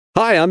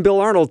Hi, I'm Bill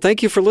Arnold.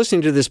 Thank you for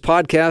listening to this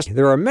podcast.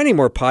 There are many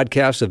more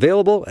podcasts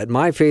available at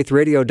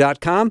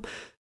myfaithradio.com.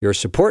 Your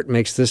support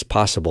makes this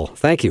possible.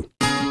 Thank you.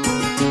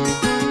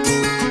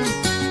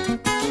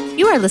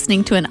 You are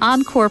listening to an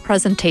encore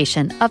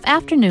presentation of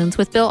Afternoons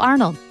with Bill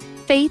Arnold.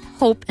 Faith,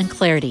 hope, and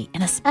clarity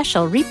in a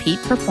special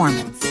repeat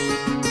performance.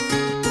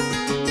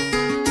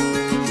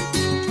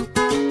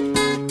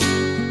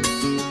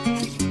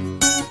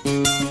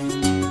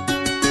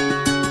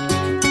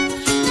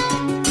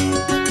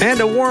 And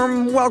a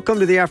warm welcome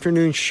to the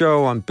afternoon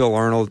show. I'm Bill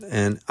Arnold,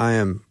 and I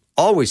am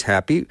always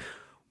happy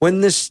when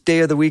this day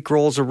of the week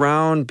rolls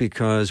around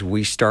because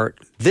we start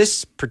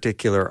this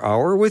particular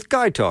hour with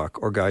Guy Talk,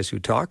 or Guys Who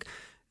Talk,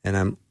 and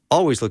I'm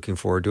always looking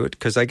forward to it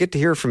because I get to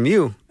hear from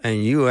you,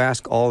 and you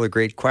ask all the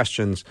great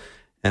questions,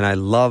 and I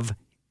love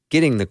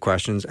getting the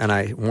questions, and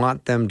I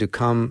want them to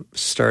come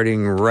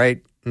starting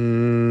right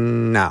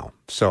now.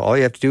 So all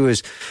you have to do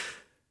is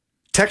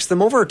text them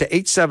over to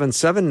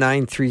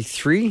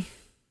 877-933-2484.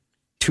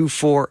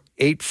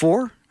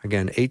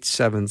 Again,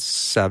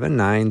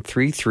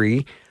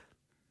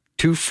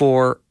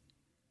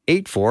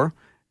 877-933-2484.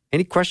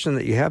 Any question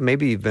that you have,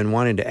 maybe you've been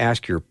wanting to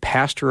ask your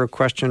pastor a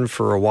question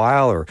for a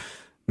while, or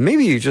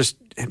maybe you've just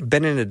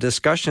been in a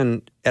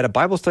discussion at a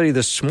Bible study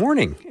this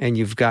morning and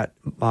you've got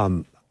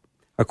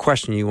a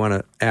question you want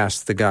to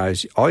ask the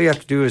guys. All you have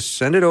to do is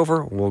send it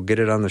over. We'll get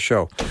it on the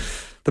show.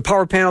 The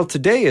power panel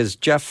today is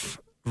Jeff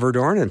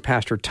Verdorn and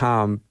Pastor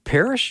Tom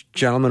Parrish.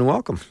 Gentlemen,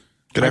 welcome.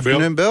 Good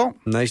afternoon, Bill.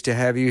 Nice to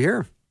have you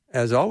here,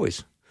 as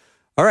always.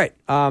 All right,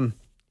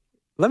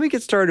 let me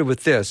get started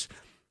with this.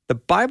 The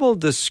Bible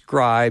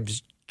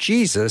describes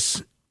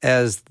Jesus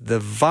as the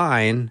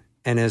vine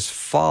and his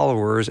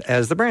followers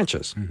as the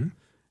branches.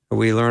 Mm-hmm.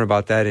 We learn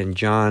about that in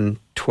John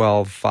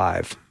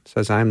 12:5. It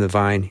says, I am the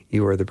vine,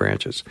 you are the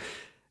branches.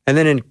 And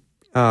then in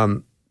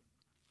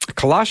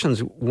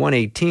Colossians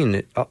 1:18,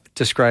 it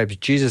describes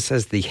Jesus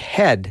as the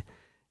head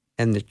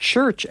and the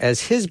church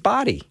as his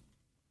body.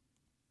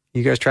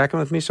 You guys tracking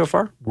with me so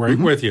far? Right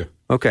with you.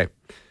 Okay.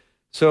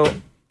 So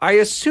I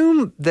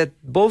assume that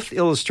both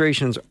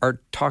illustrations are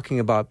talking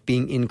about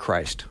being in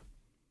Christ.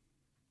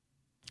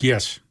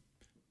 Yes.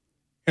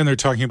 And they're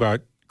talking about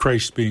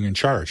Christ being in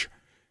charge.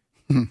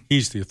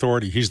 He's the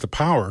authority. He's the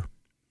power.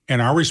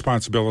 And our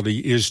responsibility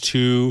is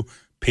to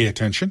pay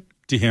attention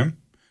to him,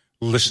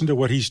 listen to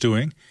what he's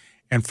doing,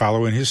 and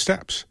follow in his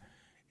steps.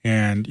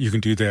 And you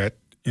can do that.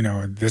 You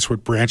know, that's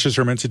what branches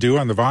are meant to do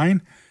on the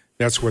vine.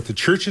 That's what the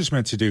church is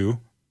meant to do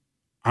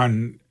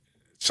on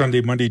Sunday,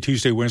 Monday,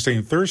 Tuesday, Wednesday,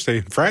 and Thursday,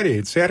 and Friday,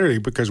 and Saturday,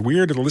 because we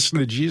are to listen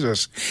to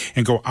Jesus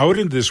and go out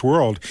into this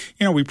world.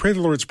 You know, we pray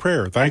the Lord's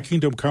Prayer, thy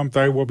kingdom come,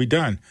 thy will be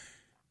done.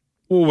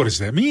 Well, what does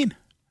that mean?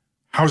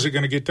 How's it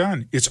going to get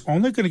done? It's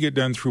only going to get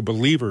done through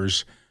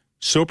believers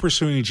so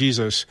pursuing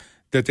Jesus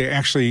that they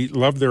actually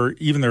love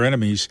even their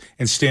enemies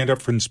and stand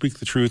up for and speak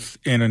the truth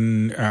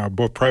in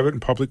both private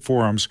and public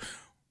forums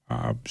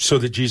so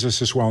that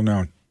Jesus is well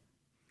known.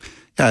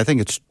 Yeah, I think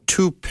it's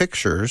two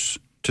pictures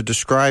to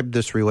describe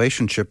this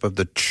relationship of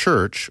the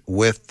church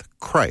with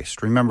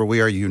Christ. Remember,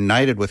 we are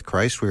united with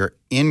Christ. We are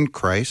in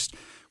Christ.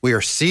 We are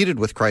seated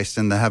with Christ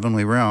in the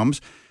heavenly realms.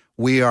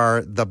 We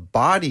are the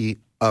body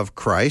of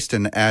Christ.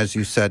 And as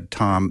you said,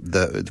 Tom,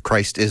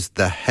 Christ is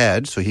the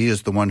head. So he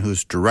is the one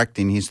who's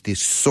directing. He's the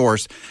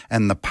source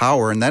and the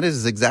power. And that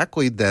is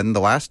exactly then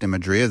the last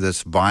imagery of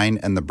this vine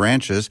and the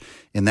branches.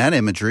 In that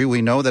imagery,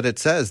 we know that it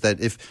says that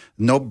if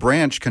no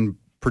branch can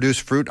produce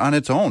fruit on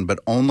its own, but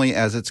only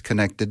as it's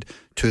connected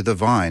to the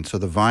vine. So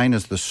the vine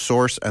is the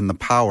source and the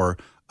power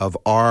of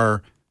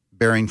our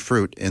bearing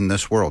fruit in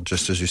this world,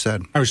 just as you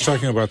said. I was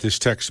talking about this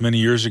text many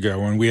years ago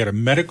when we had a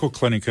medical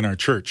clinic in our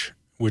church,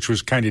 which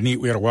was kind of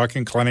neat. We had a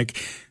walk-in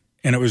clinic,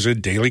 and it was a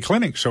daily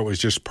clinic, so it was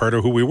just part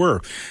of who we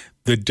were.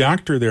 The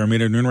doctor there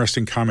made an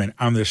interesting comment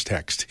on this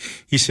text.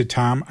 He said,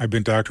 Tom, I've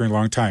been doctoring a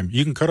long time.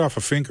 You can cut off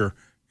a finger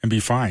and be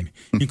fine.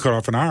 You can cut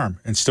off an arm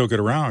and still get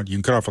around. You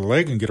can cut off a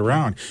leg and get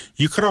around.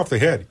 You cut off the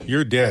head,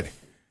 you're dead.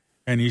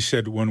 And he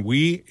said, when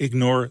we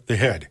ignore the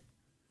head,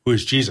 who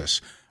is Jesus,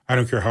 I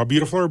don't care how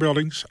beautiful our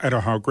buildings, I don't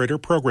know how great our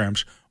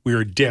programs, we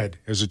are dead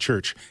as a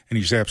church. And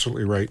he's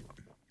absolutely right.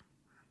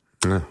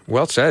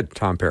 Well said,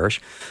 Tom Parrish.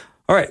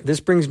 All right, this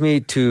brings me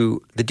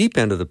to the deep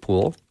end of the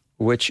pool,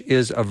 which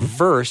is a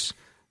verse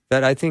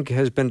that I think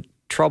has been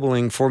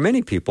troubling for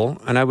many people,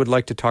 and I would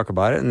like to talk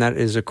about it, and that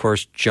is, of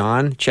course,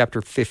 John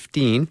chapter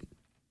 15,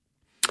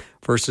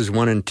 verses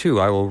 1 and 2.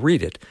 I will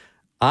read it.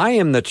 I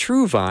am the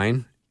true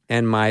vine,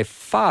 and my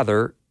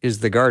Father is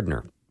the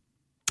gardener.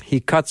 He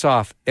cuts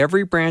off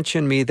every branch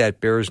in me that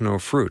bears no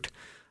fruit,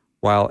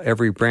 while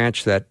every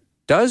branch that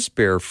does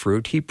bear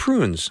fruit, he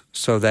prunes,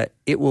 so that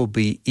it will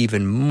be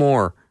even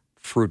more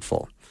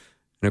fruitful.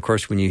 And, of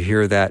course, when you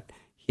hear that,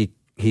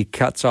 he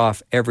cuts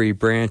off every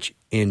branch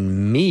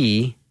in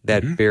me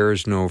that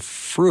bears no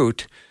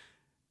fruit,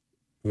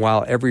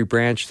 while every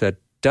branch that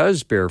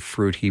does bear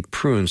fruit, he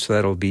prunes, so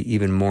that'll be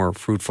even more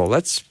fruitful.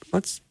 Let's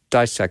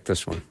dissect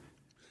this one.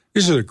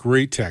 This is a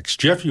great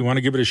text. Jeff, you want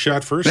to give it a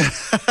shot first?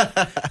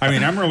 I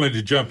mean, I'm willing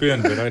to jump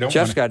in, but I don't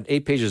Jeff's got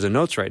 8 pages of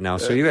notes right now,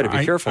 so you got to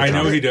be careful. I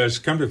know he does.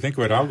 Come to think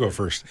of it, I'll go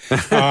first.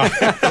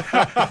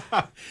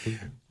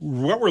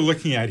 What we're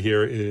looking at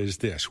here is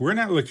this. We're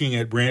not looking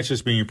at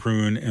branches being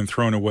pruned and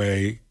thrown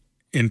away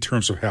in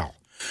terms of hell.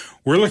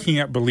 We're looking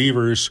at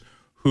believers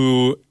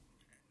who,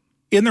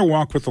 in their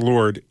walk with the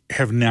Lord,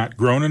 have not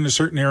grown in a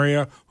certain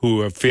area,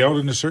 who have failed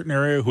in a certain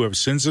area, who have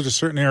sins in a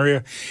certain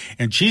area.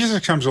 And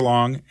Jesus comes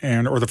along,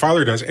 or the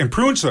Father does, and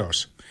prunes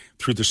those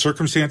through the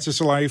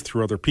circumstances of life,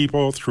 through other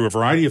people, through a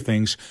variety of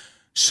things,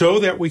 so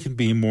that we can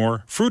be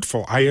more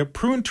fruitful. I have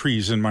pruned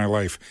trees in my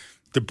life.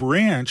 The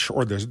branch,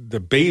 or the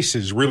base,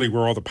 is really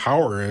where all the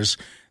power is.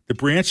 The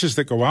branches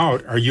that go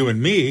out are you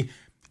and me.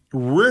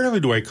 Rarely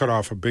do I cut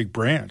off a big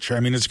branch. I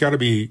mean, it's got to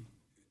be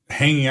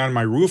hanging on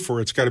my roof or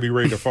it's got to be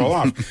ready to fall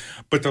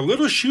off. But the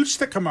little shoots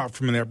that come out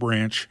from that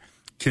branch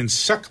can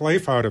suck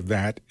life out of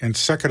that and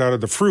suck it out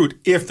of the fruit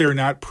if they're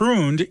not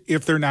pruned,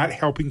 if they're not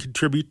helping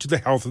contribute to the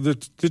health of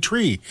the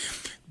tree.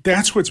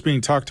 That's what's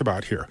being talked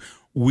about here.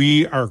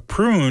 We are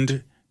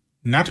pruned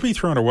not to be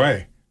thrown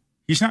away.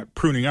 He's not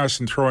pruning us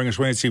and throwing us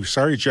away and saying,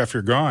 sorry, Jeff,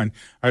 you're gone.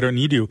 I don't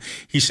need you.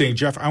 He's saying,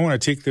 Jeff, I want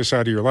to take this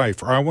out of your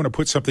life, or I want to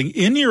put something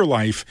in your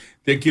life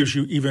that gives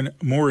you even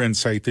more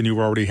insight than you've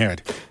already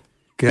had.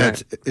 Go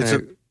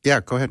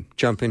ahead.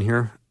 Jump in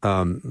here.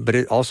 But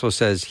it also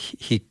says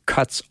he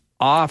cuts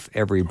off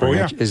every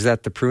branch. Oh, yeah. Is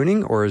that the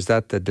pruning or is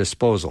that the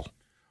disposal?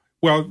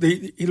 Well,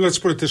 let's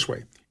put it this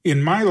way.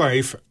 In my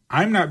life,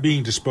 I'm not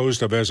being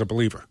disposed of as a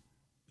believer.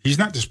 He's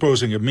not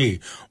disposing of me.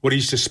 What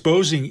he's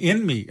disposing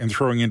in me and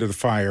throwing into the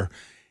fire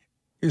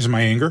is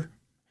my anger,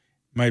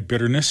 my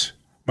bitterness,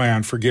 my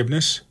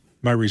unforgiveness,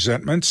 my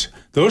resentments,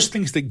 those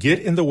things that get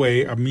in the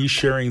way of me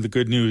sharing the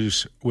good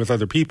news with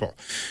other people.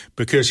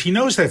 Because he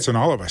knows that's in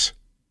all of us.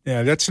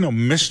 Yeah, that's no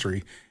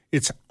mystery.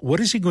 It's what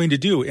is he going to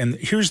do? And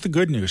here's the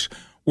good news.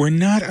 We're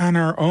not on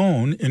our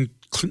own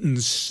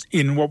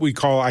in what we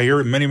call, I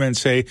hear many men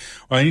say,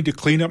 well, I need to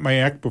clean up my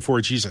act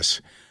before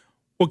Jesus.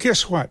 Well,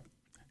 guess what?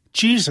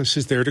 Jesus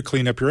is there to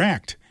clean up your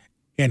act.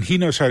 And he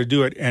knows how to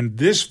do it. And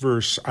this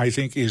verse, I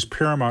think, is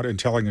paramount in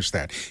telling us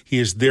that. He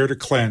is there to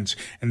cleanse.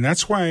 And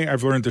that's why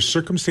I've learned the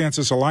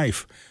circumstances of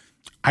life.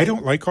 I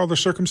don't like all the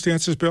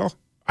circumstances, Bill.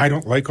 I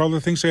don't like all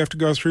the things I have to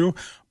go through.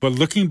 But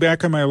looking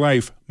back on my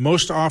life,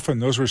 most often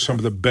those were some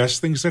of the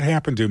best things that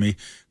happened to me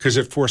because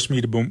it forced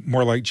me to be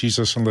more like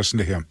Jesus and listen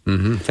to him.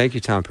 Mm-hmm. Thank you,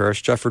 Tom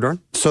Parrish. Jeff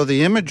Verdorn? So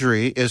the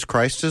imagery is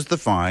Christ is the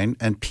vine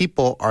and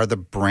people are the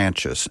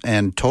branches,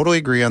 and totally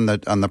agree on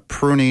the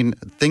pruning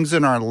things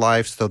in our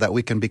life so that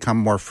we can become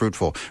more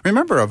fruitful.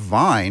 Remember a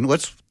vine,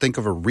 let's think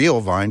of a real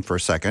vine for a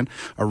second.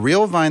 A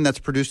real vine that's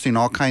producing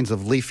all kinds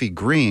of leafy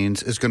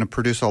greens is going to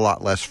produce a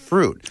lot less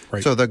fruit.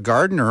 Right. So the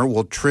gardener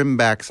will trim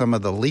back some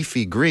of the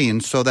leafy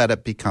greens so that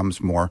it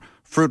becomes more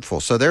fruitful.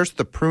 So there's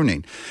the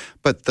pruning.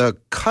 But the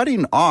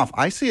cutting off,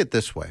 I see it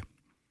this way.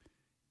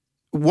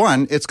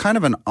 One, it's kind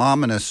of an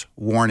ominous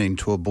warning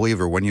to a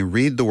believer when you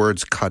read the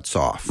words cuts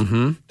off.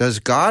 Mm-hmm. Does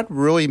God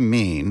really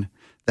mean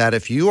that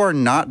if you are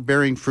not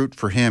bearing fruit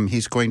for him,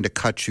 he's going to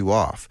cut you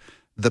off?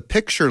 The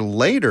picture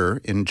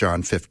later in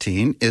John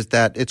 15 is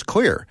that it's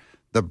clear.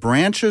 The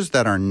branches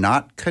that are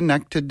not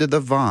connected to the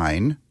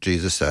vine,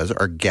 Jesus says,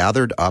 are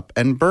gathered up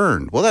and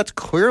burned. Well, that's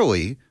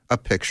clearly a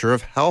picture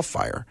of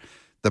hellfire.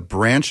 The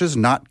branches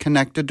not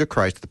connected to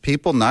Christ, the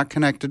people not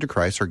connected to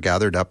Christ are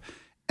gathered up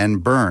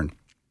and burned.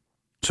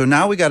 So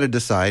now we got to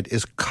decide,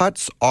 is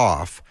cuts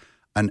off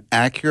an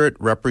accurate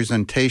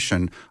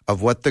representation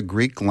of what the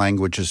Greek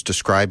language is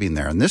describing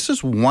there? And this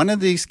is one of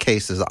these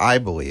cases, I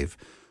believe,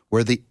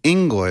 where the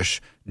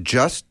English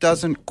just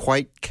doesn't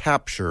quite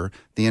capture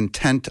the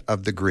intent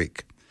of the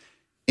Greek.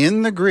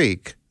 In the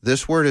Greek,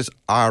 this word is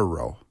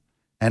aro,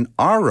 and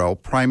aro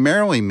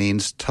primarily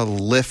means to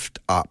lift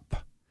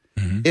up.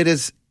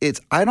 Mm-hmm.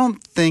 I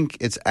don't think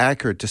it's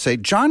accurate to say,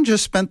 John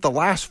just spent the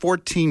last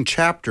 14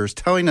 chapters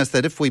telling us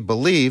that if we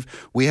believe,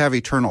 we have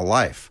eternal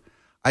life.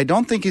 I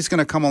don't think he's going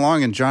to come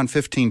along in John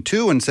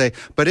 15:2 and say,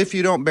 but if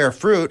you don't bear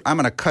fruit, I'm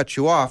going to cut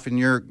you off and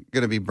you're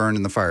going to be burned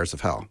in the fires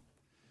of hell.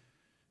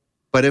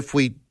 But if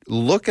we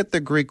look at the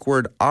Greek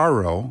word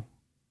aro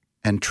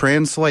and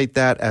translate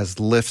that as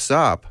lifts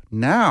up,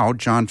 now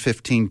John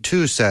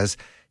 15:2 says,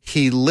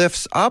 he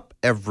lifts up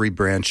every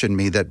branch in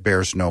me that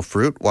bears no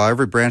fruit, while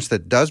every branch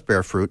that does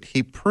bear fruit,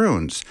 he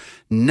prunes.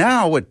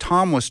 Now what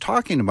Tom was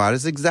talking about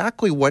is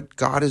exactly what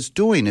God is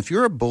doing. If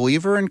you're a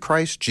believer in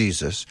Christ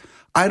Jesus,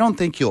 I don't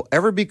think you'll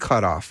ever be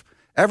cut off,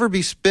 ever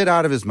be spit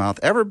out of his mouth,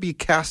 ever be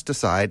cast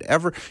aside,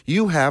 ever.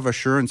 You have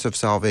assurance of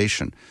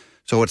salvation.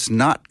 So it's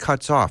not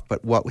cuts off,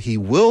 but what he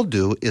will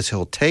do is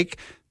he'll take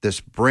this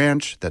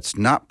branch that's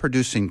not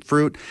producing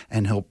fruit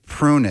and he'll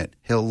prune it.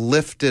 He'll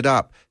lift it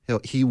up.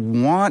 He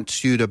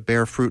wants you to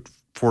bear fruit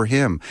for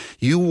him.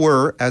 You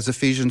were, as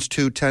Ephesians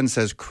 2:10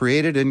 says,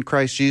 created in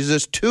Christ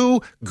Jesus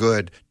to do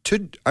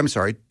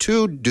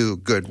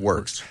good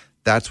works.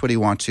 That's what he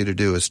wants you to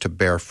do, is to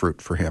bear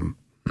fruit for him.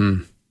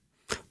 Mm.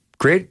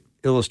 Great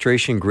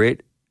illustration,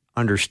 great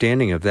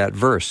understanding of that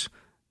verse.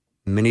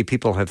 Many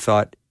people have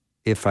thought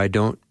if I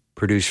don't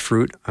produce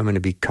fruit, I'm going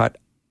to be cut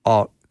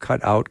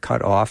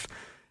off.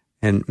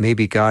 And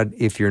maybe God,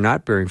 if you're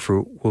not bearing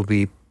fruit, will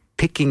be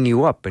picking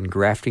you up and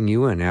grafting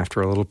you in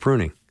after a little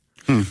pruning.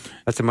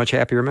 That's a much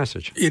happier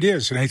message. It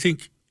is. And I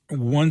think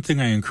one thing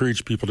I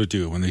encourage people to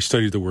do when they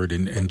study the Word,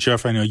 and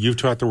Jeff, I know you've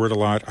taught the Word a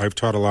lot, I've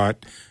taught a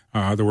lot,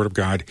 the Word of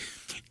God,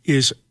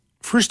 is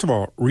first of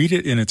all, read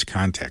it in its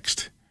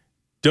context.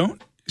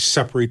 Don't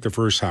separate the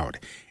verse out.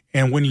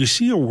 And when you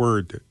see a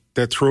word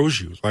that throws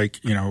you,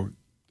 like,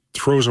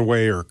 throws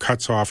away or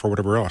cuts off or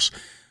whatever else,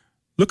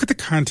 look at the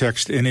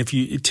context. And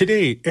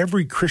today,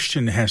 every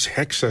Christian has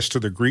access to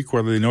the Greek,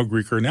 whether they know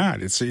Greek or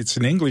not. It's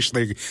in English.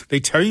 They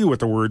tell you what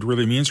the word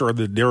really means or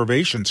the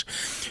derivations.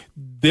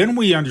 Then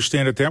we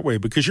understand it that way,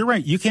 because you're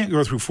right. You can't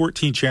go through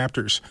 14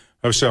 chapters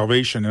of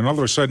salvation and all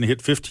of a sudden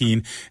hit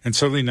 15 and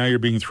suddenly now you're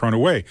being thrown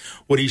away.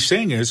 What he's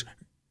saying is,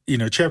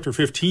 chapter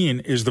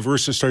 15 is the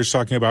verse that starts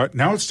talking about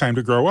now it's time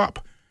to grow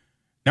up.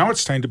 Now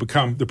it's time to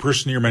become the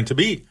person you're meant to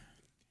be.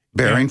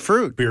 Bearing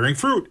fruit. Bearing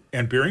fruit.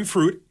 And bearing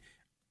fruit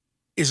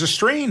is a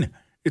strain.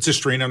 It's a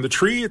strain on the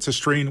tree. It's a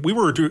strain. We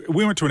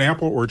went to an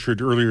apple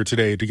orchard earlier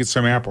today to get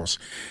some apples.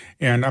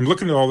 And I'm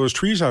looking at all those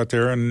trees out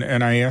there,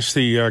 and I asked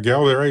the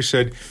gal there, I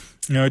said,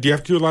 do you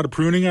have to do a lot of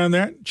pruning on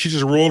that? She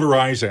just rolled her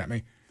eyes at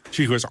me.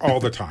 She goes, all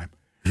the time.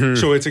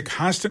 So it's a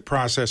constant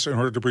process in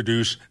order to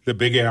produce the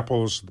big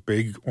apples, the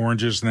big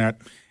oranges and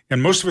that.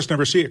 And most of us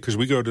never see it because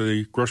we go to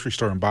the grocery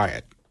store and buy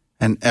it.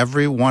 And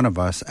every one of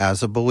us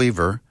as a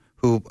believer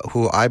who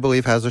I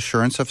believe has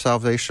assurance of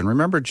salvation,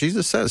 remember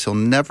Jesus says he'll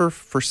never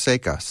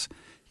forsake us.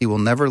 He will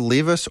never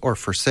leave us or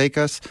forsake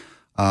us.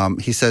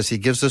 He says he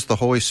gives us the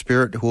Holy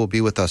Spirit who will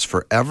be with us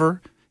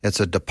forever.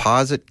 It's a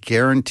deposit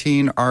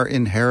guaranteeing our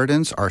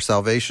inheritance. Our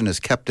salvation is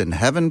kept in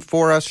heaven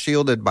for us,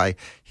 shielded by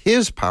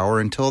his power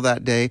until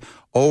that day.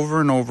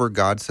 Over and over,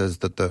 God says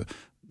that the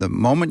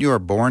moment you are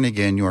born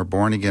again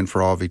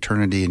for all of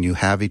eternity, and you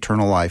have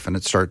eternal life. And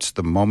it starts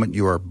the moment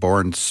you are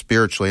born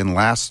spiritually and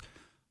lasts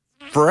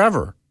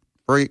forever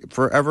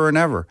and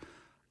ever.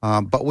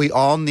 But we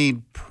all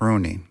need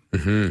pruning.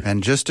 Mm-hmm.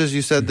 And just as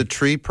you said, the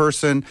tree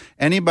person,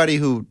 anybody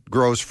who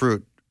grows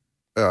fruit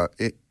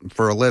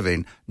for a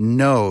living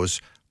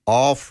knows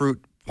all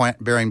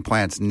fruit-bearing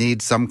plants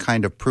need some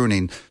kind of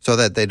pruning so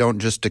that they don't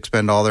just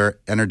expend all their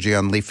energy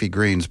on leafy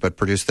greens, but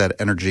produce that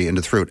energy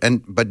into fruit.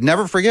 But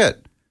never forget,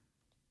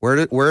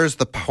 where is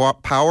the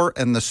power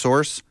and the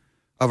source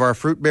of our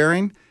fruit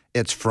bearing?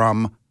 It's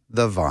from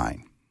the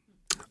vine.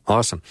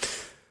 Awesome.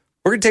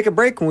 We're going to take a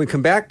break. When we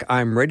come back,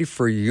 I'm ready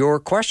for your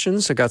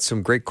questions. I got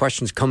some great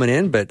questions coming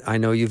in, but I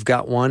know you've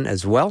got one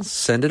as well.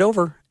 Send it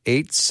over.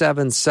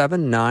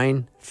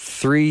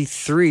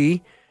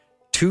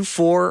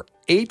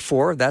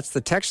 877-933-2484. That's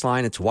the text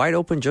line. It's wide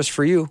open just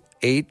for you.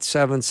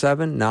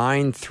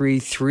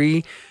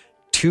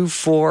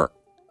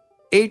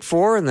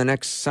 877-933-2484. And the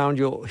next sound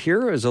you'll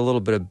hear is a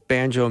little bit of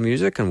banjo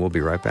music, and we'll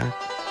be right back.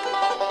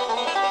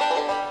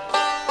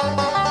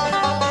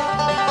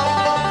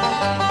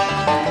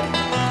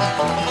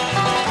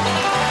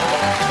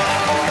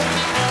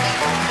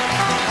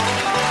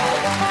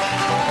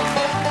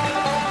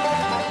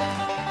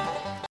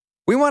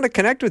 We want to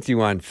connect with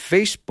you on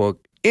Facebook,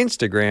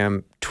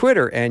 Instagram,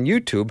 Twitter, and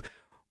YouTube.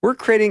 We're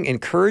creating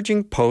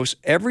encouraging posts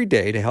every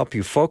day to help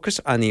you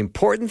focus on the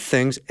important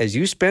things as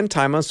you spend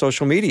time on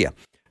social media.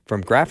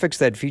 From graphics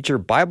that feature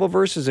Bible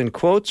verses and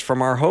quotes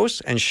from our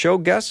hosts and show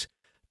guests,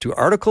 to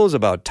articles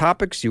about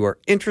topics you are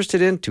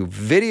interested in, to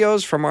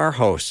videos from our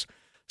hosts.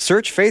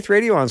 Search Faith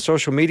Radio on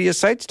social media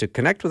sites to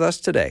connect with us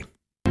today.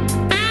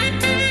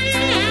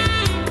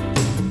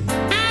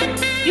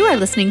 You are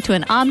listening to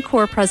an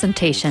encore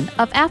presentation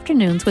of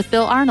Afternoons with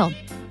Bill Arnold.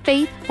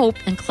 Faith, hope,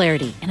 and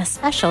clarity in a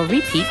special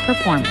repeat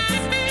performance.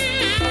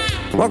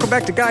 Welcome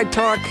back to Guide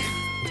Talk.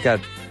 We've got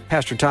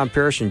Pastor Tom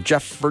Parrish and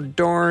Jeff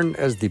Verdorn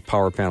as the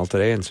power panel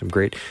today, and some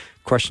great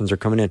questions are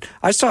coming in.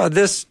 I saw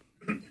this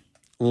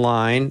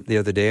line the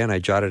other day, and I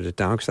jotted it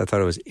down because I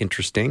thought it was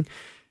interesting.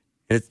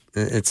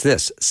 It's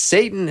this: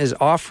 Satan is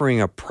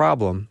offering a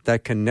problem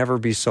that can never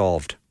be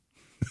solved.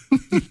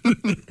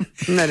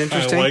 Isn't that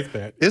interesting? I like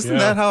that. Isn't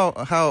that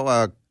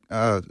how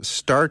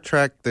Star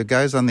Trek, the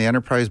guys on the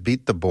Enterprise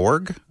beat the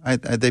Borg?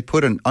 They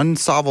put an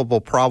unsolvable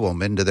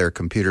problem into their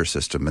computer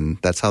system, and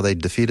that's how they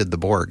defeated the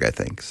Borg, I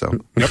think. So,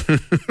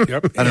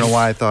 Yep. I don't know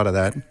why I thought of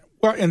that.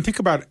 Well, and think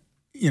about,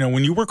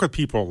 when you work with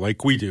people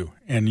like we do,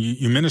 and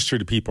you minister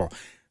to people,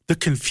 the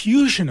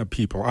confusion of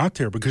people out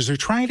there because they're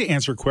trying to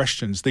answer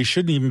questions they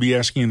shouldn't even be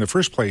asking in the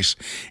first place.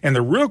 And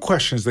the real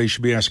questions they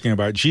should be asking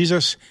about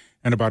Jesus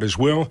and about his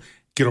will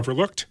get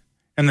overlooked.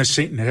 And then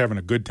Satan having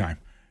a good time,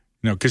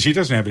 because he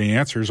doesn't have any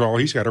answers. All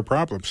he's got are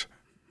problems.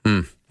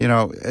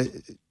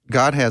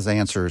 God has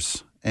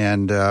answers,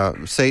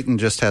 and Satan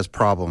just has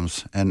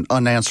problems and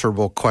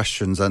unanswerable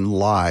questions and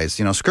lies.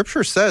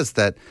 Scripture says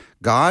that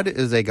God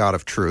is a God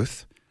of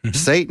truth. Mm-hmm.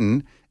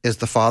 Satan is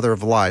the father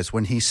of lies.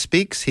 When he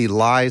speaks, he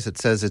lies. It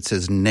says it's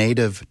his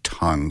native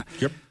tongue.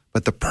 Yep.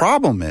 But the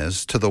problem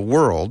is, to the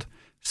world,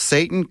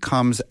 Satan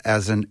comes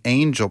as an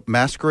angel,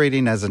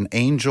 masquerading as an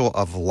angel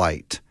of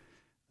light.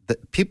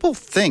 that people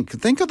think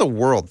of the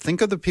world, think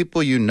of the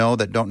people you know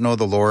that don't know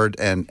the Lord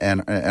and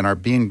are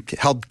being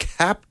held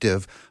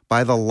captive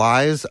by the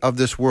lies of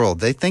this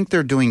world. They think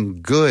they're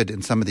doing good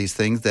in some of these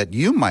things that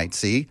you might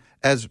see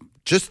as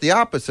just the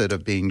opposite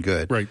of being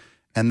good. Right.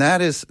 And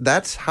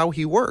that's how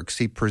he works.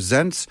 He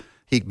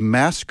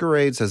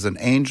masquerades as an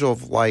angel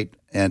of light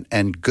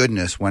and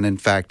goodness when in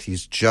fact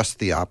he's just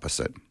the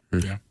opposite.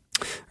 Yeah.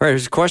 All right,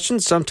 here's a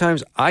question.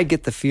 Sometimes I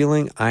get the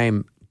feeling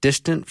I'm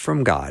distant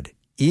from God,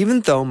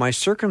 even though my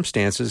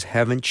circumstances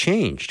haven't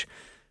changed.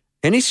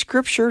 Any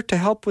scripture to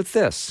help with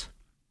this?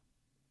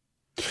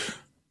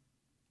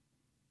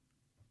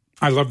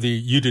 I love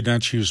you did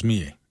not choose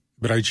me,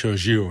 but I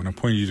chose you and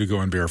appointed you to go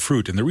and bear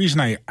fruit. And the reason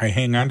I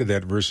hang on to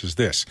that verse is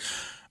this.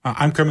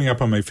 I'm coming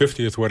up on my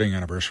 50th wedding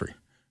anniversary,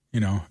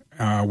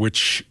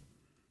 which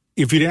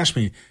if you'd ask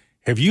me,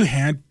 have you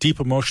had deep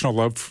emotional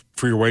love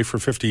for your wife for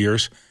 50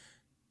 years?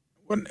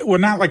 Well,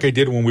 not like I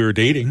did when we were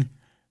dating,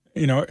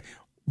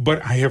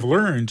 but I have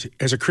learned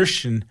as a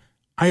Christian,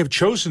 I have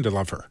chosen to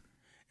love her.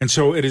 And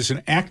so it is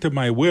an act of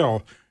my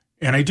will.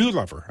 And I do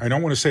love her. I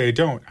don't want to say I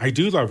don't. I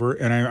do love her,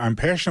 and I'm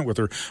passionate with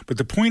her. But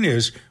the point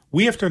is,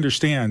 we have to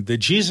understand that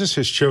Jesus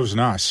has chosen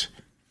us.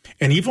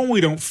 And even when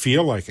we don't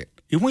feel like it,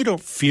 even when we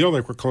don't feel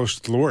like we're close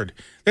to the Lord,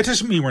 that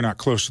doesn't mean we're not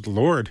close to the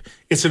Lord.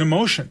 It's an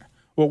emotion.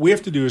 What we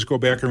have to do is go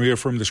back and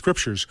reaffirm the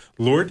Scriptures.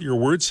 Lord, your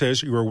word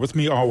says you are with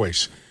me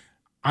always.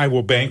 I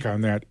will bank on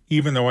that,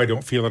 even though I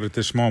don't feel it at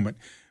this moment.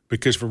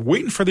 Because if we're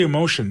waiting for the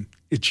emotion,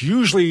 it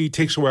usually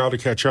takes a while to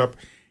catch up.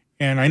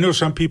 And I know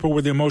some people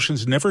where the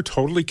emotions never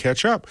totally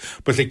catch up,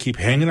 but they keep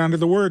hanging on to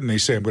the word, and they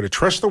say, I'm going to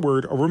trust the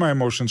word over my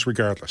emotions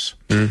regardless.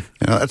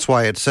 That's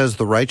why it says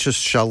the righteous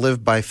shall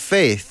live by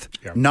faith,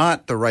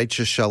 not the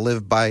righteous shall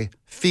live by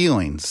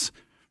feelings,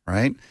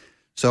 right?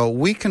 So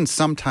we can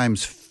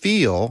sometimes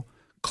feel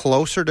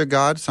closer to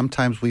God,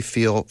 sometimes we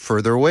feel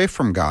further away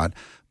from God,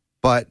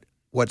 but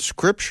what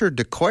Scripture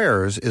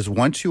declares is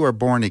once you are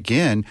born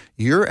again,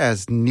 you're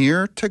as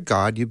near to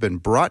God, you've been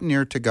brought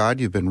near to God,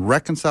 you've been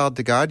reconciled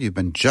to God, you've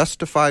been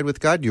justified with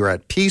God, you're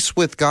at peace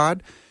with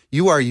God,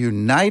 you are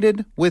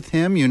united with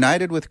Him,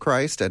 united with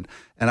Christ. And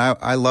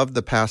I love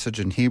the passage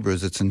in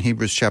Hebrews. It's in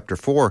Hebrews chapter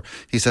 4.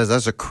 He says,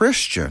 as a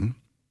Christian,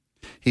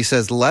 he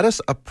says, let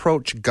us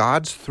approach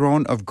God's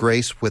throne of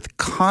grace with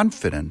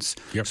confidence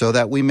so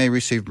that we may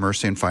receive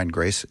mercy and find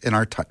grace in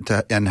our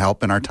and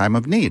help in our time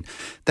of need.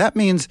 That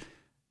means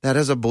that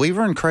as a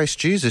believer in Christ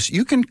Jesus,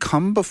 you can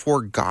come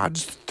before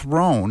God's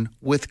throne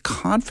with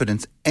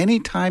confidence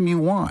anytime you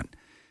want.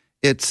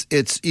 It's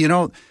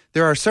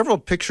there are several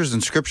pictures in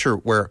Scripture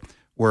where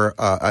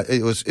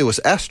it was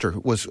Esther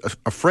who was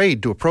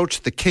afraid to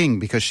approach the king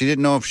because she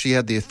didn't know if she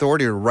had the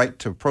authority or right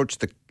to approach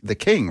the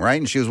king, right?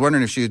 And she was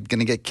wondering if she was going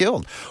to get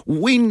killed.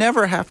 We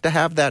never have to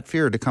have that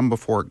fear to come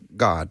before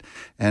God.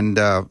 And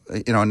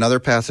another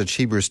passage,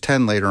 Hebrews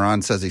 10 later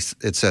on says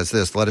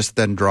this: "Let us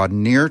then draw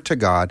near to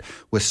God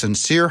with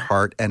sincere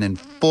heart and in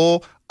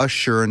full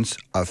assurance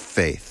of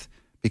faith,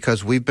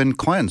 because we've been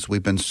cleansed.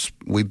 We've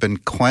been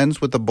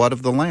cleansed with the blood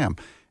of the Lamb."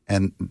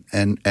 And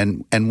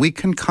we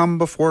can come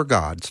before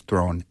God's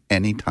throne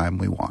anytime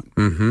we want.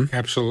 Mm-hmm.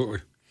 Absolutely.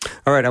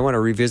 All right, I want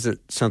to revisit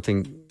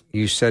something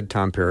you said,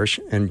 Tom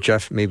Parrish, and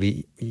Jeff,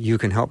 maybe you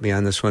can help me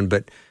on this one,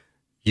 but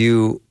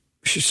you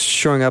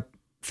showing up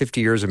 50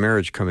 years of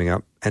marriage coming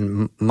up,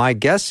 and my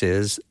guess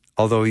is,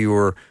 although you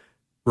were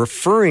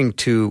referring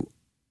to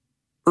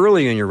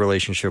early in your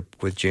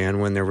relationship with Jan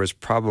when there was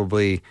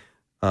probably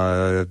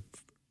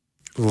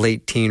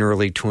late teen,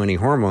 early 20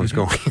 hormones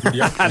going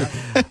on.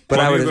 But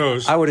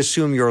I would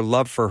assume your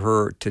love for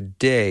her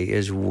today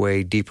is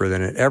way deeper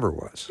than it ever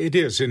was. It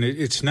is, and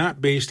it's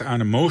not based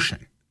on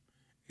emotion.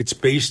 It's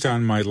based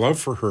on my love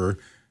for her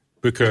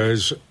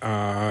because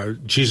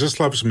Jesus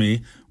loves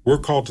me. We're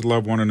called to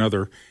love one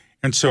another.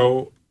 And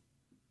so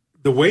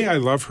the way I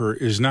love her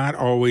is not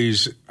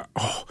always,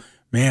 oh,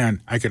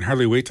 man, I can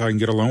hardly wait till I can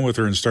get alone with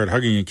her and start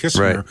hugging and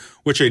kissing her,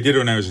 which I did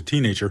when I was a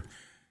teenager.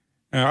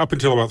 Up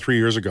until about 3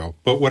 years ago.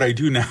 But what I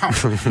do now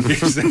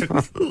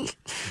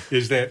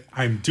is that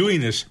I'm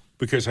doing this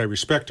because I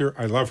respect her,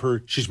 I love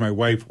her, she's my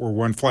wife, we're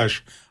one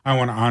flesh. I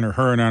want to honor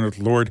her and honor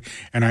the Lord,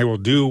 and I will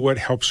do what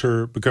helps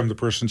her become the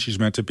person she's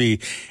meant to be.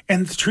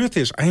 And the truth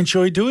is, I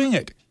enjoy doing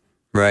it.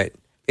 Right.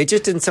 It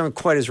just didn't sound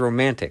quite as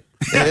romantic.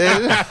 We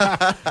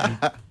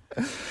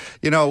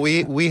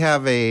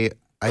have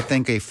I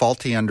think a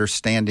faulty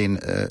understanding,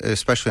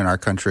 especially in our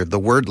country, of the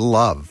word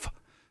love.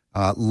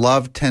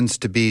 Love tends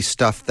to be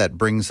stuff that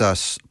brings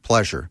us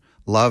pleasure.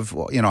 Love,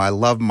 I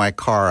love my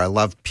car. I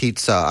love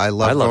pizza. I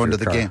love going to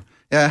the game.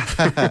 Yeah,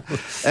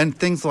 and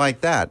things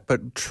like that.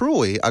 But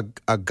truly,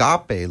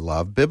 agape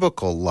love,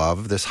 biblical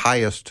love, this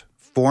highest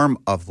form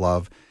of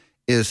love,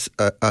 is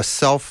a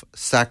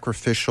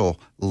self-sacrificial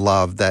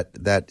love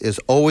that is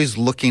always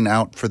looking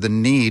out for the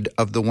need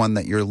of the one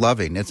that you're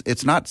loving.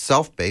 It's not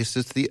self-based;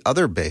 it's the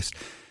other-based.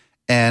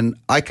 And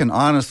I can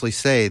honestly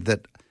say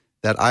that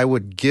I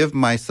would give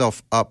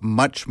myself up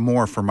much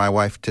more for my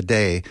wife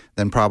today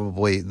than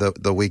probably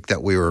the week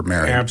that we were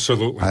married.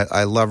 Absolutely.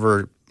 I love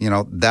her,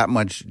 that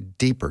much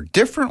deeper,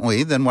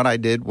 differently than what I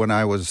did when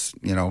I was,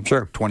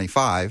 Sure.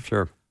 25.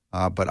 Sure.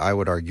 But I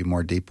would argue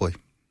more deeply.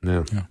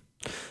 Yeah.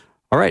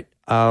 All right.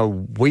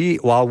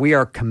 While we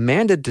are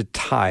commanded to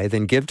tithe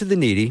and give to the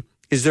needy,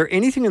 is there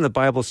anything in the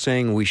Bible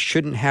saying we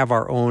shouldn't have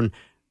our own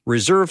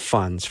reserve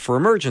funds for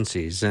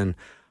emergencies? And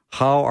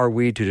how are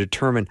we to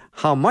determine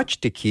how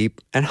much to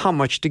keep and how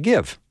much to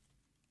give?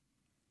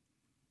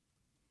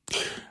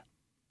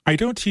 I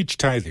don't teach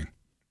tithing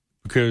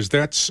because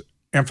that's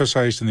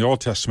emphasized in the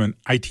Old Testament.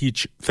 I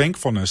teach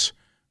thankfulness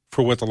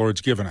for what the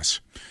Lord's given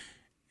us.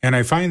 And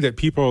I find that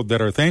people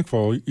that are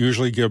thankful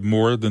usually give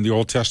more than the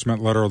Old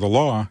Testament letter of the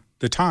law,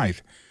 the tithe.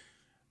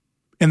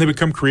 And they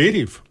become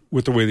creative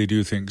with the way they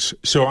do things.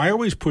 So I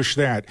always push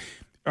that.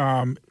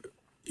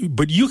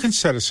 But you can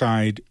set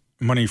aside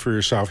money for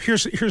yourself.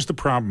 Here's the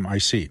problem I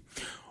see.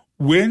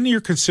 When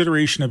your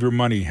consideration of your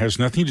money has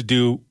nothing to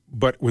do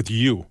but with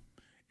you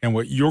and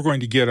what you're going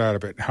to get out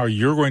of it, how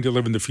you're going to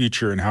live in the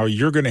future and how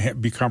you're going to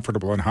be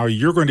comfortable and how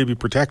you're going to be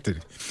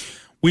protected,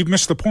 we've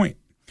missed the point.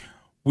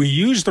 We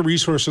use the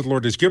resources the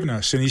Lord has given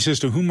us, and he says,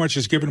 to whom much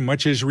is given,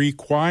 much is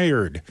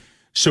required.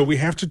 So we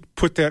have to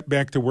put that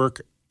back to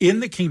work in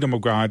the kingdom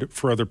of God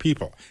for other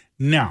people.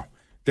 Now,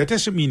 that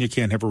doesn't mean you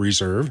can't have a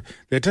reserve.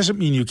 That doesn't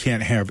mean you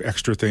can't have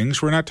extra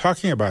things. We're not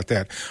talking about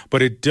that.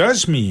 But it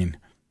does mean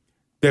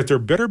that there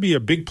better be a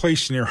big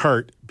place in your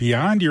heart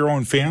beyond your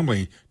own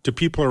family to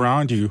people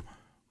around you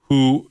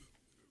who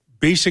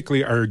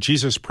basically are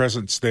Jesus'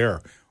 presence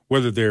there,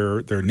 whether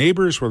they're their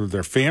neighbors, whether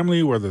they're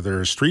family, whether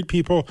they're street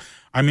people.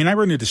 I mean, I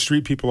run into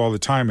street people all the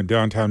time in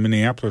downtown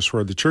Minneapolis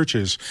where the church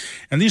is,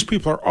 and these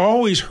people are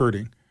always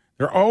hurting.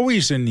 They're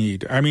always in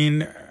need. I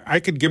mean, I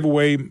could give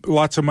away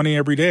lots of money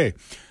every day.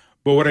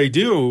 But what I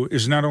do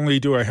is not only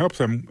do I help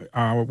them,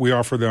 we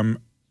offer them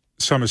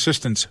some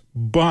assistance,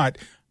 but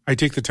I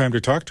take the time to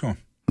talk to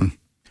them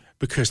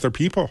because they're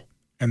people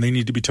and they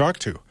need to be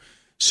talked to.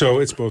 So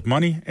it's both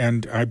money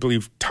and, I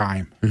believe,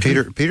 time.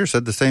 Peter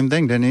said the same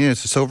thing, didn't he?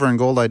 It's silver and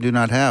gold I do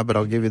not have, but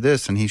I'll give you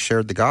this. And he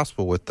shared the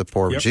gospel with the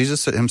poor. Yep.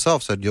 Jesus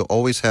himself said, you'll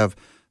always have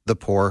the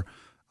poor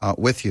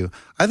with you.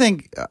 I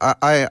think,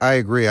 I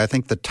agree. I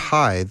think the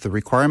tithe, the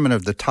requirement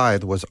of the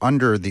tithe was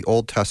under the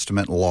Old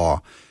Testament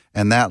law.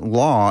 And that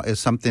law is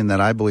something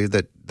that I believe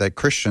that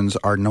Christians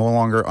are no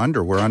longer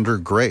under. We're under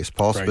grace.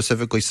 Paul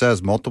specifically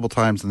says multiple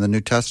times in the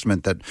New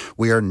Testament that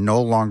we are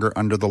no longer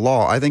under the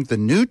law. I think the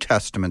New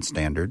Testament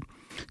standard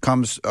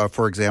comes,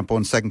 for example,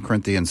 in 2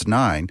 Corinthians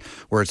 9,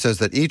 where it says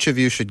that each of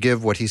you should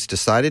give what he's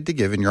decided to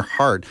give in your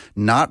heart,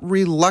 not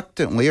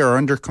reluctantly or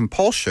under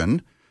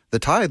compulsion. The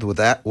tithe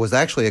was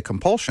actually a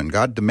compulsion.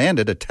 God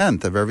demanded a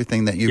tenth of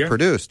everything that you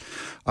produced.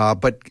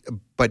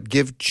 But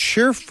give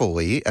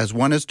cheerfully as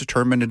one is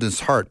determined in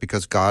his heart,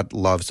 because God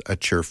loves a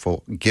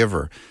cheerful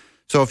giver.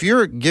 So if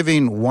you're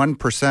giving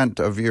 1%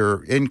 of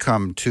your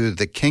income to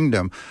the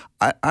kingdom,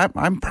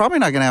 I'm probably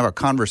not going to have a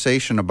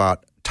conversation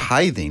about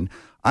tithing.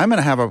 I'm going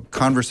to have a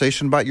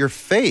conversation about your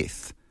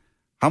faith.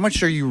 How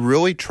much are you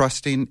really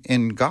trusting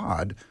in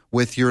God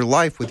with your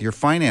life, with your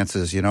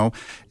finances?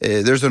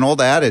 There's an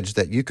old adage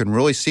that you can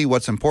really see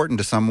what's important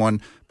to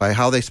someone by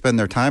how they spend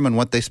their time and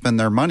what they spend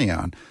their money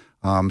on.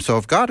 So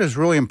if God is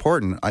really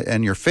important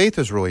and your faith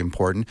is really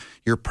important,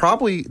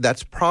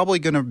 that's probably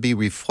going to be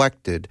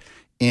reflected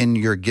in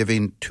your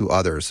giving to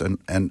others.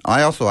 And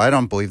I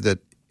don't believe that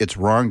it's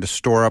wrong to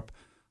store up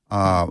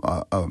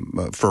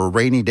for a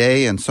rainy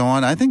day and so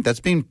on. I think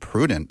that's being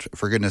prudent,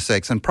 for goodness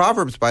sakes. And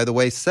Proverbs, by the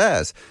way,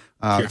 says,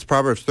 it's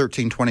Proverbs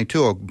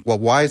 13:22, a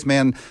wise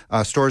man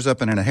stores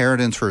up an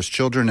inheritance for his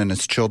children and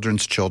his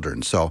children's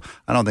children. So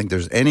I don't think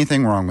there's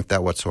anything wrong with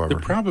that whatsoever.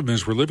 The problem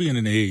is we're living in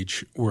an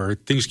age where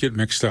things get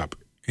mixed up.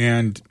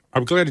 And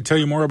I'm glad to tell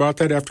you more about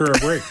that after our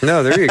break.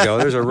 No, there you go.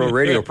 There's a real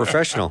radio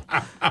professional.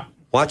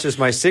 Watches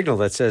my signal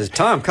that says,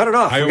 Tom, cut it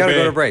off. We got to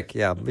go to break.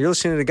 Yeah. You're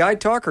listening to Guy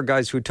Talk or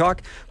Guys Who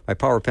Talk. My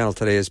power panel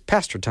today is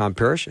Pastor Tom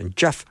Parrish and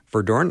Jeff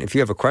Verdorn. If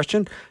you have a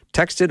question,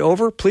 text it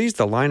over, please.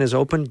 The line is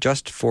open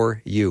just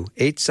for you.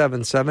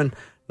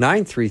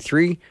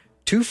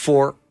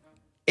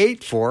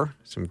 877-933-2484.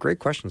 Some great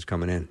questions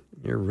coming in.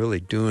 You're really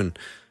doing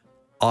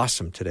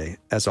awesome today,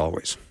 as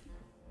always.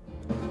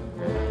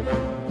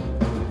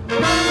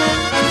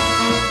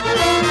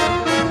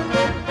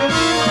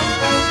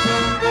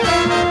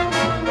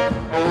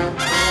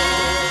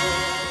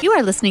 You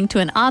are listening to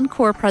an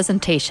encore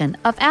presentation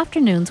of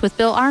Afternoons with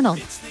Bill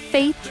Arnold.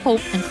 Faith,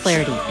 hope, and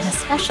clarity in a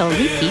special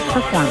repeat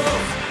performance.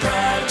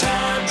 Drive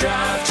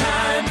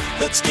time,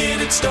 let's get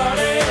it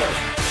started.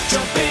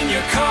 Jump in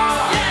your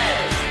car,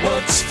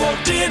 what's for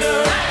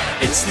dinner?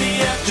 It's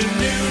the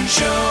Afternoon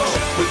Show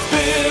with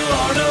Bill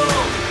Arnold.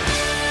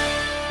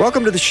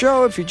 Welcome to the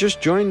show. If you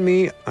just joined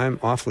me, I'm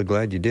awfully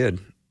glad you did.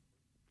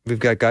 We've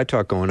got Guy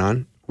Talk going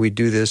on. We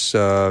do this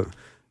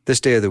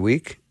this day of the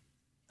week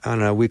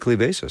on a weekly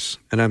basis.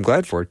 And I'm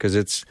glad for it because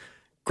it's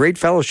great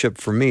fellowship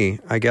for me.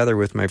 I gather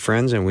with my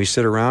friends and we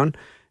sit around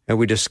and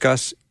we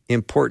discuss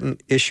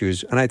important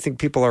issues. And I think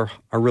people are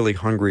really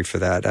hungry for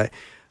that.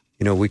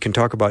 We can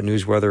talk about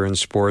news, weather, and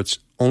sports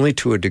only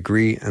to a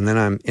degree. And then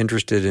I'm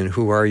interested in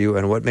who are you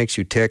and what makes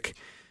you tick.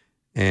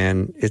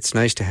 And it's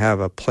nice to have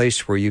a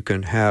place where you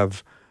can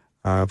have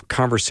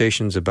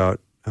conversations about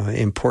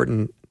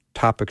important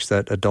topics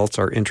that adults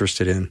are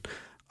interested in,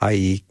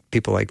 i.e.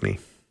 people like me.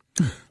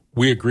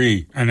 We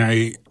agree. And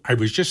I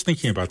was just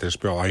thinking about this,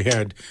 Bill. I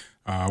had,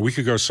 a week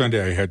ago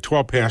Sunday, I had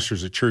 12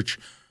 pastors at church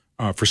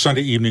for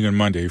Sunday evening and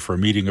Monday for a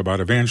meeting about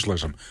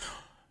evangelism.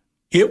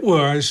 It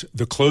was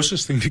the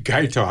closest thing to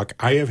guy talk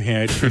I have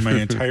had in my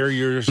entire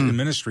years in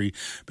ministry,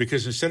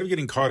 because instead of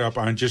getting caught up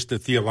on just the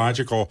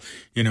theological,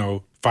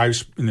 the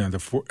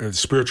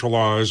spiritual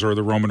laws or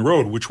the Roman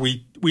road, which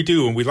we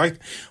do and we like,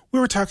 we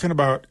were talking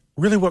about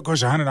really what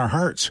goes on in our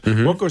hearts,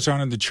 what goes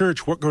on in the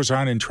church, what goes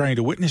on in trying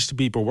to witness to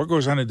people, what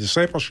goes on in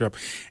discipleship.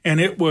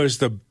 And it was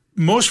the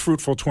most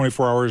fruitful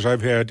 24 hours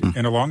I've had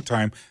in a long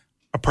time,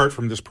 apart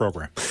from this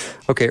program.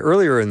 Okay,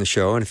 earlier in the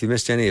show, and if you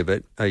missed any of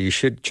it, you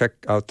should check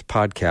out the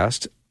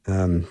podcast.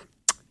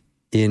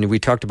 We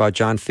talked about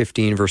John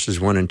 15, verses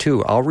 1 and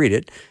 2. I'll read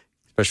it,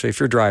 especially if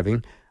you're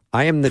driving.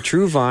 I am the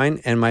true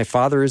vine, and my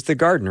Father is the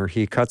gardener.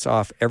 He cuts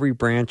off every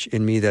branch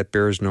in me that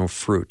bears no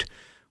fruit,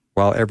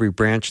 while every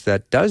branch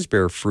that does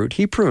bear fruit,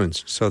 he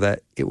prunes, so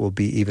that it will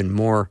be even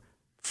more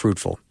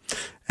fruitful.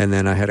 And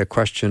then I had a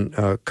question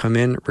come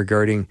in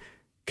regarding,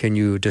 can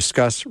you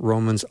discuss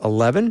Romans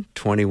 11,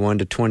 21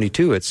 to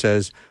 22? It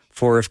says,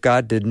 for if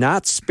God did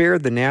not spare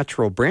the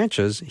natural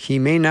branches, he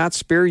may not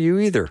spare you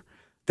either.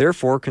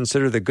 Therefore,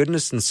 consider the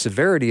goodness and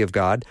severity of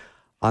God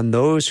on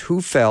those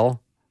who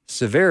fell,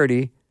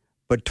 severity,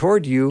 but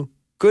toward you,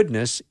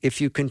 goodness,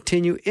 if you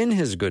continue in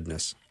his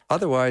goodness.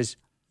 Otherwise,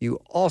 you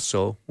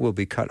also will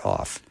be cut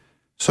off.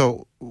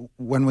 So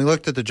when we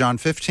looked at the John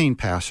 15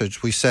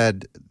 passage, we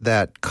said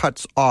that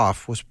cuts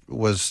off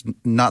was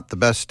not the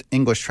best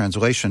English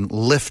translation.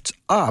 Lifts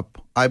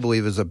up, I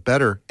believe, is a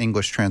better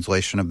English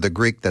translation of the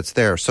Greek that's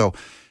there. So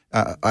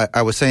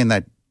I was saying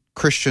that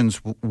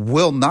Christians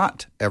will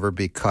not ever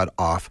be cut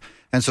off.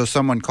 And so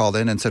someone called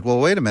in and said, well,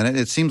 wait a minute.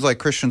 It seems like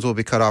Christians will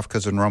be cut off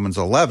because in Romans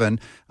 11,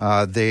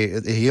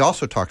 he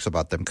also talks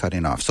about them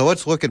cutting off. So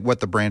let's look at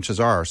what the branches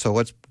are. So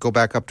let's go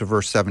back up to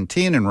verse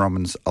 17 in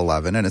Romans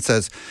 11. And it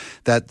says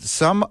that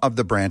some of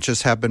the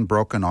branches have been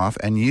broken off,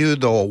 and you,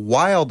 though a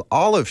wild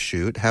olive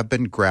shoot, have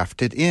been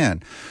grafted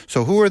in.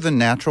 So who are the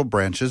natural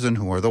branches and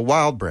who are the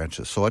wild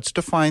branches? So let's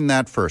define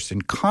that first.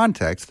 In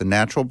context, the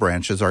natural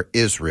branches are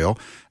Israel,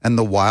 and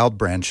the wild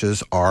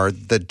branches are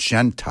the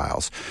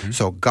Gentiles. Mm-hmm.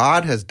 So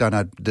God has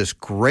done this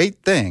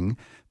great thing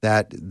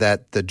that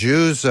the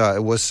Jews,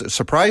 was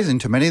surprising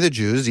to many of the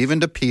Jews,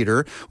 even to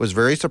Peter, was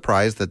very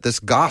surprised that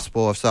this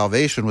gospel of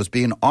salvation was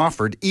being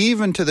offered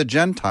even to the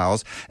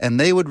Gentiles, and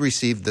they would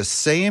receive the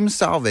same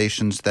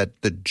salvations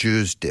that the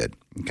Jews did.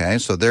 Okay,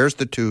 so there's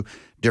the two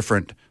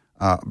different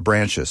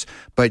branches.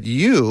 But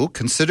you,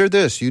 consider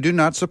this, you do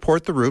not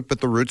support the root,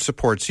 but the root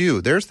supports you.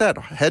 There's that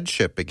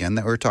headship again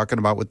that we were talking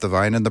about with the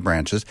vine and the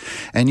branches.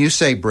 And you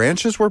say,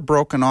 branches were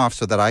broken off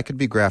so that I could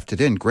be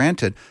grafted in.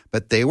 Granted,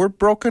 but they were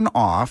broken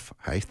off.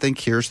 I think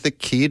here's the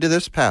key to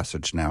this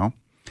passage now.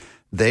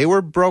 They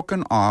were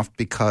broken off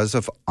because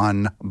of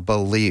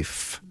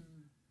unbelief.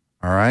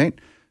 All right?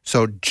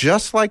 So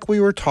just like we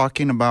were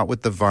talking about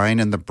with the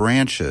vine and the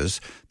branches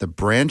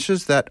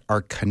that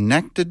are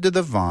connected to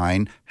the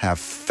vine have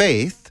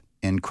faith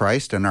in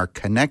Christ and are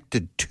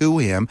connected to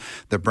him.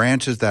 The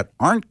branches that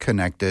aren't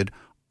connected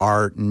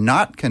are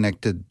not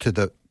connected to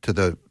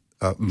the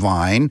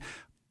vine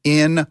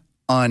in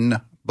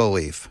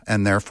unbelief,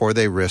 and therefore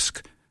they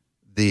risk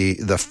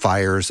the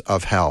fires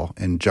of hell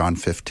in John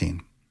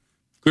 15.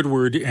 Good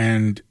word,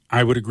 and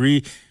I would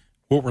agree.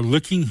 What we're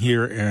looking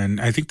here, and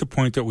I think the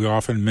point that we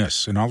often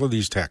miss in all of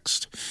these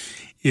texts,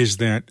 is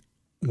that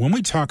when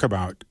we talk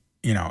about,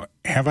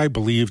 have I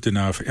believed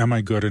enough? Am I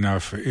good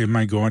enough? Am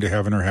I going to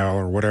heaven or hell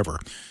or whatever?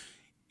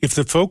 If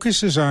the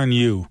focus is on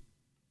you,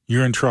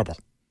 you're in trouble.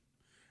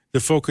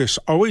 The focus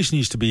always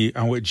needs to be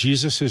on what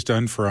Jesus has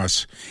done for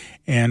us.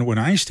 And when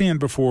I stand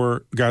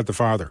before God the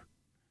Father,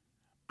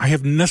 I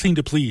have nothing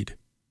to plead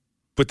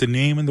but the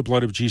name and the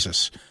blood of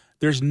Jesus.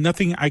 There's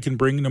nothing I can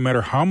bring, no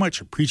matter how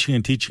much preaching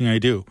and teaching I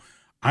do.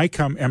 I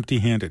come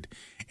empty-handed.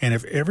 And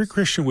if every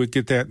Christian would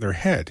get that in their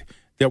head,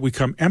 that we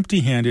come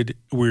empty-handed,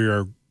 we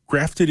are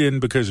grafted in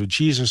because of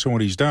Jesus and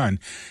what he's done,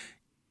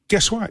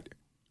 guess what?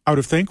 Out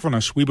of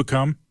thankfulness, we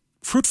become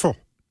fruitful.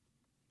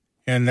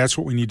 And that's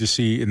what we need to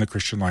see in the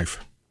Christian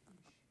life.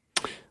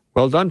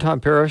 Well done, Tom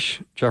Parrish.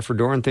 Jeffrey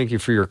Dorn, thank you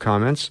for your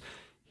comments.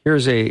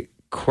 Here's a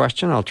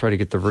question. I'll try to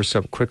get the verse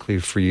up quickly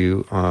for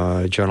you,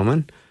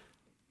 gentlemen.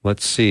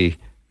 Let's see.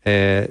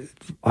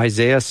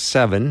 Isaiah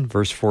 7,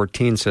 verse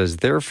 14 says,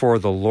 therefore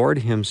the Lord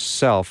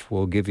himself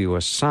will give you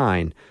a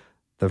sign.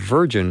 The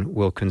virgin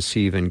will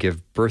conceive and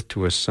give birth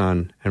to a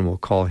son and will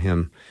call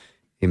him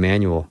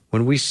Emmanuel.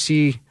 When we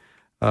see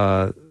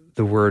the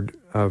word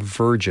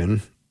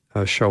virgin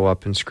show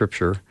up in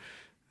Scripture,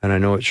 and I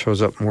know it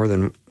shows up more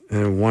than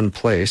in one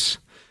place,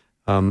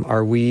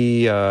 are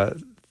we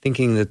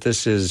thinking that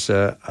this is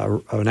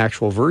an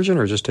actual virgin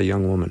or just a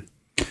young woman?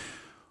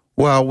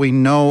 Well, we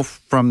know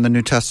from the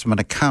New Testament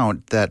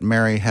account that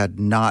Mary had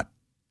not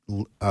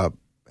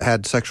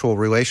had sexual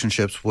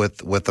relationships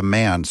with a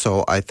man.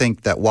 So I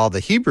think that while the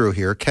Hebrew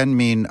here can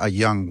mean a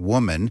young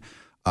woman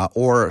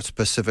or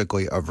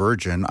specifically a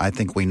virgin, I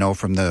think we know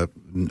from the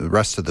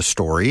rest of the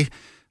story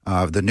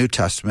of the New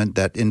Testament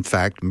that, in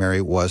fact,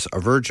 Mary was a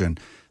virgin.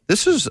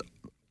 This is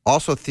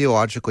also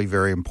theologically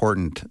very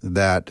important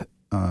that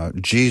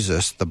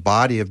Jesus, the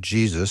body of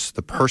Jesus,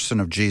 the person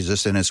of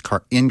Jesus in his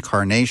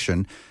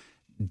incarnation,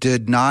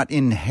 did not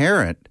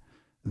inherit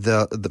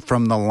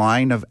from the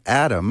line of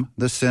Adam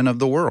the sin of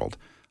the world.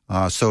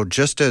 So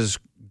just as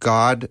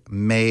God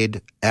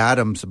made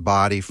Adam's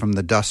body from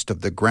the dust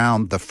of the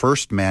ground, the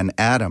first man,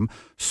 Adam,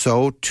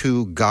 so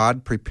too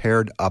God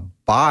prepared a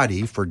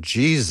body for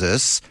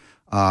Jesus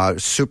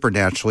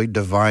supernaturally,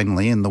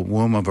 divinely, in the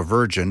womb of a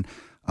virgin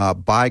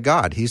by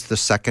God. He's the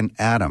second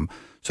Adam.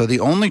 So the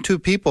only two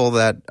people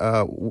that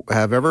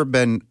have ever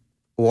been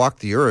walked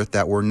the earth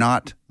that were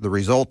not the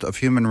result of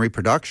human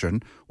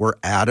reproduction were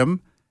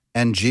Adam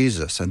and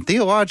Jesus. And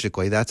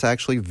theologically, that's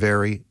actually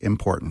very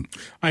important.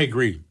 I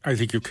agree. I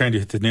think you kind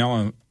of hit the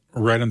nail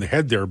right on the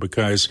head there,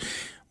 because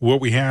what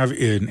we have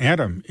in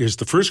Adam is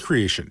the first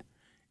creation.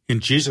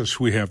 In Jesus,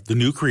 we have the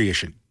new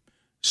creation.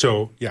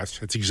 So, yes,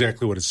 that's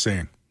exactly what it's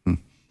saying.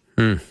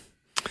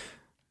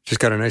 Just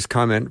got a nice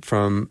comment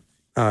from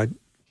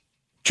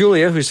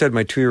Julia, who said,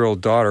 my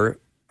 2-year-old daughter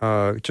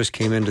just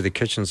came into the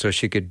kitchen so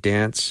she could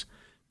dance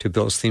to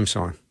Bill's theme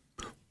song.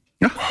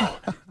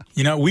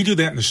 You know, we do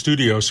that in the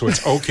studio, so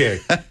it's okay.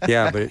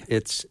 Yeah, but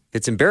it's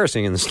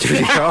embarrassing in the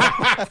studio.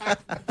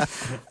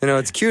 You know,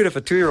 it's cute if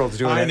a 2-year-old's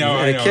doing it in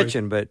a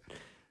kitchen, but,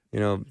 you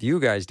know, you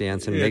guys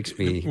dancing makes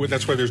me... Well,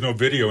 that's why there's no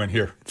video in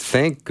here.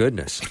 Thank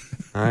goodness.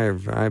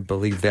 I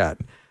believe that.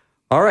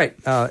 All right.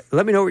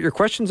 Let me know what your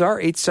questions are,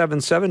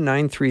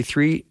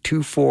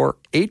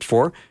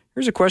 877-933-2484.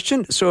 Here's a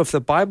question. So if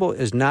the Bible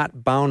is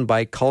not bound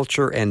by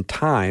culture and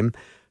time,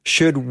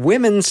 should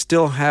women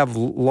still have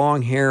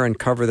long hair and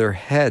cover their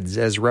heads,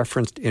 as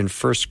referenced in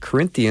 1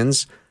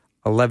 Corinthians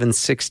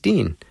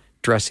 11:16,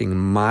 dressing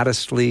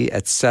modestly,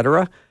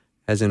 etc.,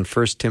 as in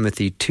 1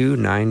 Timothy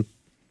 2:9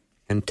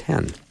 and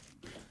 10?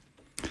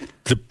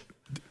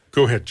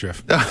 Go ahead,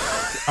 Jeff.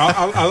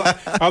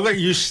 I'll let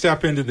you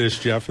step into this,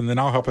 Jeff, and then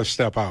I'll help us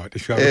step out.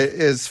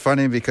 It's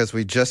funny because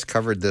we just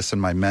covered this in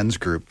my men's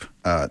group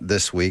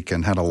this week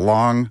and had a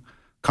long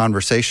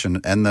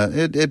conversation, and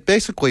it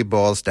basically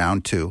boils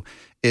down to,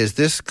 is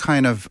this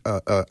kind of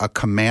a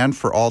command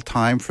for all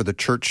time for the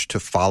church to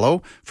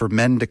follow, for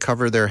men to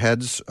cover their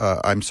heads,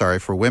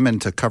 for women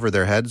to cover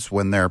their heads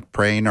when they're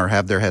praying or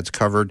have their heads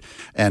covered,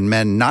 and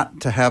men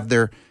not to have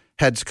their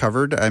heads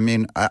covered? I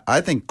mean, I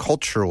think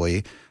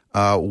culturally,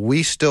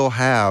 we still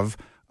have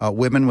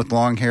women with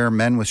long hair,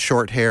 men with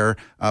short hair,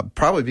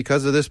 probably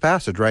because of this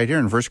passage right here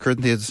in 1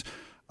 Corinthians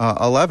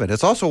 11.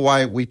 It's also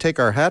why we take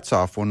our hats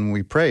off when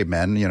we pray,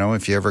 men. You know,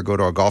 if you ever go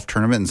to a golf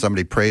tournament and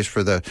somebody prays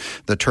for the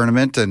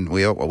tournament, and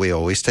we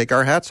always take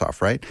our hats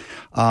off, right?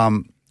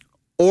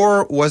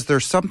 Or was there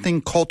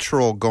something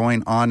cultural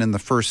going on in the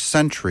first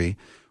century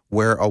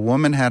where a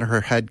woman had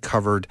her head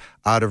covered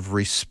out of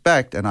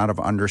respect and out of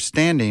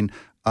understanding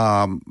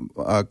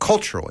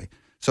culturally?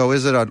 So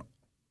is it an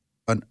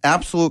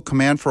absolute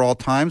command for all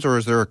times, or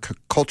is there a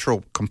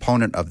cultural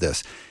component of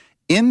this?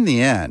 In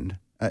the end,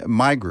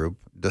 my group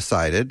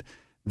decided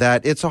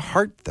that it's a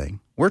heart thing.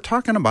 We're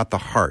talking about the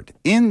heart.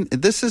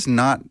 This is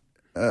not,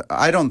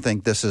 I don't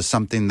think this is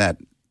something that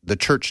the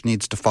church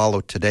needs to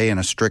follow today in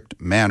a strict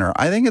manner.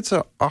 I think it's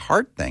a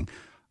heart thing.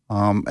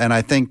 And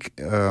I think,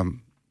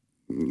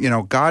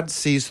 God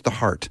sees the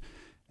heart.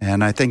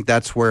 And I think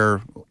that's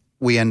where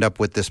we end up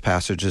with this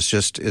passage. It's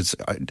just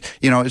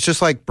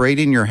like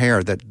braiding your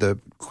hair that the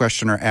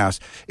questioner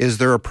asked. Is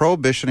there a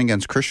prohibition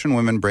against Christian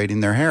women braiding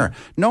their hair?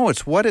 No,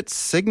 it's what it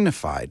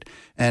signified.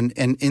 And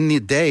in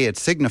the day, it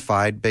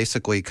signified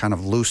basically kind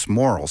of loose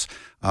morals.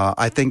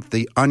 I think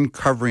the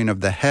uncovering of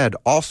the head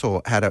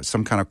also had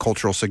some kind of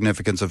cultural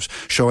significance of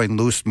showing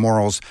loose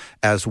morals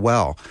as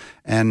well.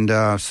 And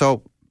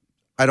so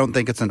I don't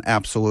think it's an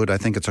absolute. I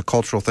think it's a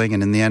cultural thing.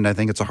 And in the end, I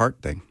think it's a heart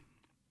thing.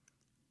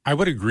 I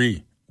would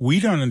agree. We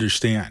don't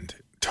understand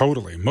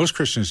totally, most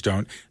Christians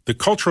don't, the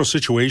cultural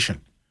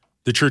situation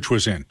the church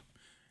was in.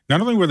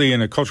 Not only were they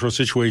in a cultural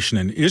situation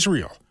in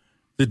Israel,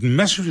 the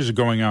messages are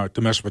going out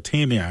to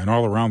Mesopotamia and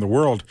all around the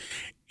world,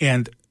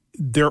 and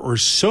there are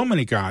so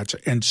many gods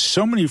and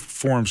so many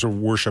forms of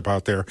worship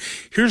out there.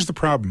 Here's the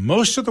problem.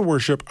 Most of the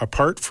worship,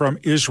 apart from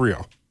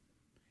Israel,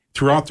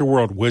 throughout the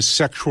world was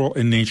sexual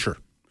in nature,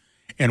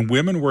 and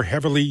women were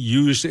heavily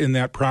used in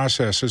that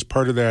process as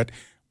part of that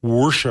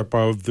worship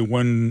of the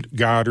one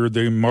God or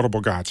the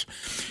multiple gods.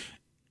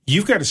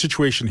 You've got a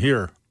situation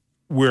here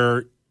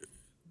where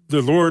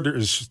the Lord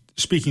is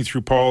speaking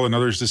through Paul and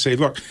others to say,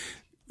 look,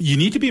 you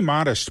need to be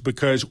modest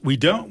because we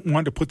don't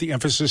want to put the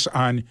emphasis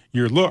on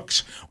your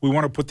looks. We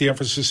want to put the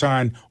emphasis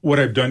on what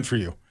I've done for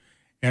you.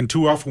 And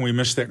too often we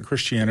miss that in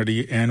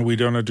Christianity, and we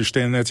don't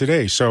understand that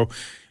today. So,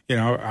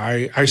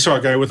 I saw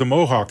a guy with a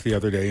mohawk the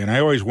other day, and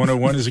I always wanted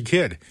one as a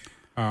kid.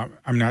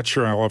 I'm not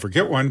sure I'll ever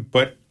get one,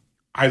 but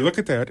I look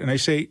at that and I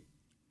say,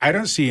 I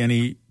don't see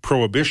any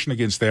prohibition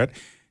against that.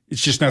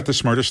 It's just not the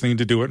smartest thing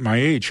to do at my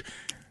age.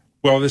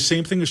 Well, the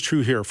same thing is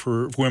true here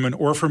for women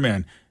or for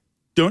men.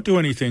 Don't do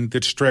anything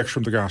that distracts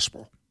from the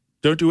gospel.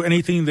 Don't do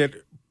anything that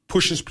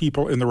pushes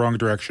people in the wrong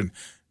direction.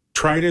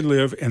 Try to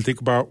live and think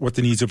about what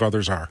the needs of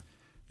others are.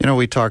 You know,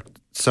 we talked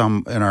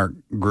some in our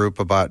group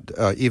about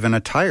even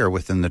attire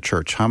within the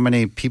church. How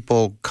many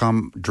people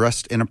come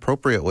dressed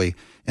inappropriately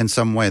in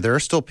some way? There are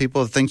still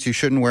people that think you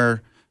shouldn't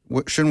wear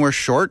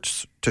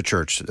shorts to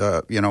church.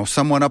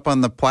 Someone up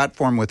on the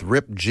platform with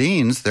ripped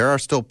jeans, there are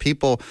still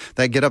people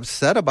that get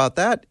upset about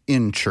that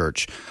in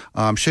church.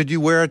 Should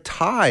you wear a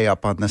tie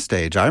up on the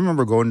stage? I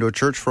remember going to a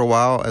church for a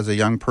while as a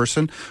young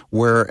person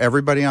where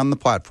everybody on the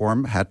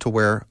platform had to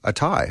wear a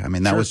tie. I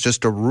mean, that was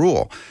just a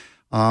rule.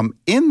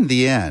 In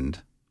the end,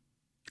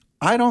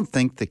 I don't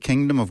think the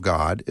kingdom of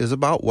God is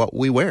about what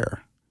we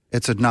wear.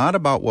 It's not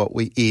about what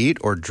we eat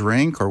or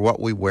drink or what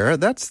we wear.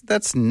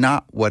 That's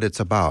not what it's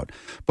about.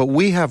 But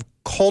we have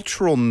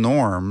cultural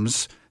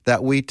norms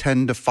that we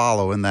tend to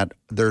follow, and that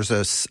there's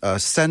a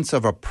sense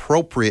of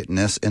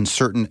appropriateness in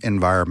certain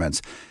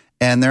environments.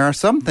 And there are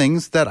some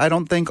things that I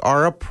don't think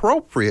are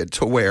appropriate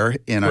to wear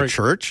in a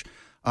church.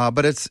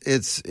 But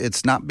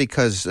it's not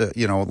because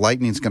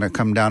lightning's going to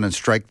come down and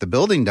strike the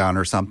building down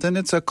or something.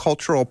 It's a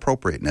cultural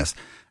appropriateness,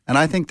 and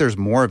I think there's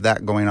more of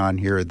that going on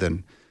here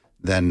than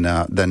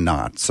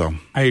not. So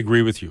I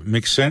agree with you. It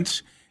makes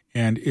sense,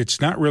 and it's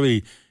not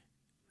really,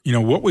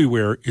 what we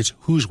wear. It's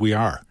whose we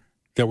are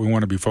that we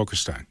want to be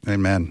focused on.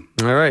 Amen.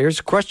 All right, here's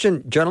a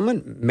question,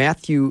 gentlemen.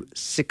 Matthew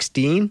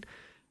 16,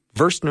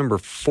 verse number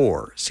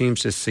 4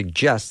 seems to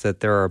suggest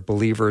that there are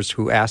believers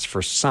who ask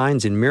for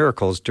signs and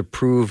miracles to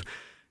prove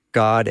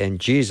God and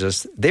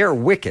Jesus. They're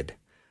wicked.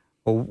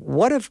 Well,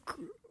 what of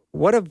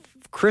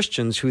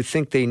Christians who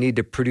think they need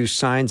to produce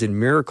signs and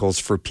miracles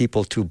for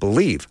people to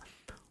believe?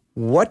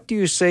 What do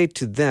you say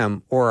to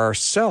them or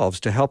ourselves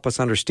to help us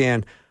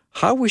understand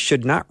how we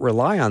should not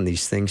rely on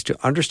these things to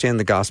understand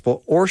the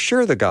gospel or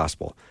share the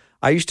gospel?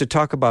 I used to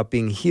talk about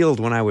being healed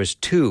when I was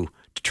 2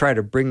 to try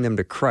to bring them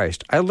to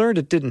Christ. I learned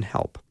it didn't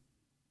help.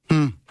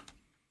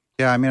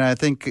 Yeah, I mean, I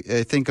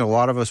think a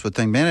lot of us would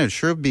think, man, it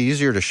sure would be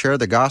easier to share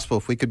the gospel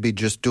if we could be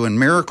just doing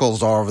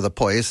miracles all over the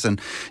place and,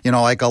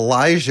 like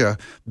Elijah,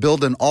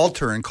 build an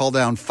altar and call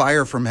down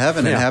fire from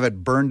heaven and have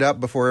it burned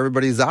up before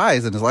everybody's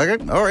eyes. And it's like,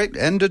 all right,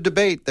 end of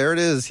debate. There it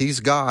is. He's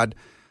God.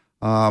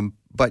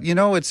 But,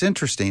 it's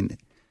interesting.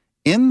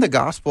 In the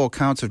gospel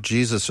accounts of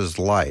Jesus'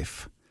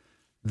 life,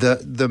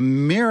 the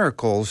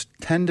miracles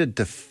tended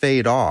to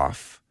fade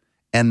off,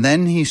 and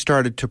then he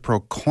started to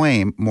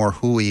proclaim more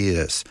who he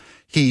is.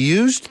 He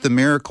used the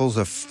miracles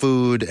of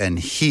food and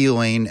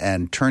healing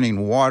and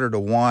turning water to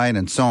wine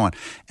and so on.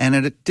 And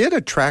it did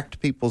attract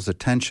people's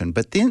attention.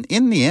 But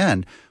in the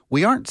end,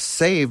 we aren't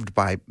saved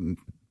by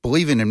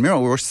believing in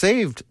miracles. We're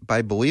saved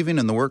by believing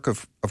in the work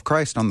of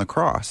Christ on the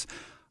cross.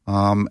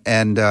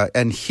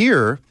 And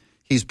here,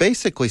 he's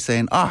basically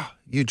saying,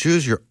 you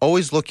Jews, you're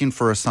always looking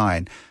for a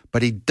sign.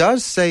 But he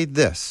does say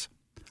this,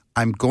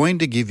 I'm going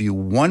to give you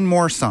one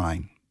more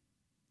sign.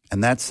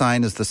 And that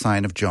sign is the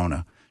sign of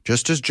Jonah.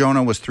 Just as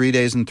Jonah was 3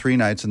 days and 3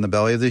 nights in the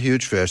belly of the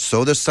huge fish,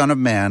 so the Son of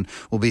Man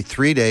will be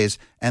 3 days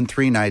and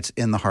 3 nights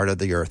in the heart of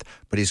the earth.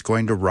 But he's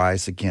going to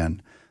rise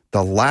again.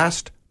 The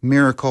last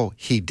miracle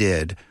he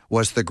did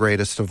was the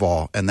greatest of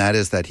all, and that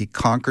is that he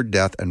conquered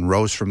death and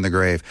rose from the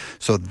grave.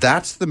 So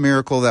that's the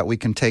miracle that we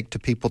can take to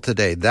people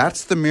today.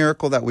 That's the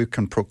miracle that we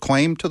can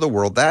proclaim to the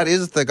world. That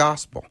is the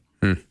gospel.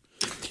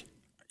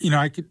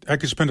 I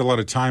could spend a lot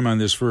of time on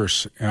this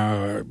verse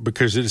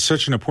because it is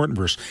such an important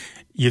verse.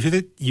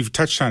 You've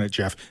touched on it,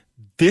 Jeff.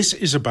 This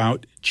is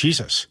about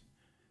Jesus.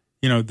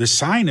 The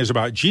sign is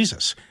about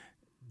Jesus.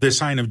 The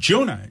sign of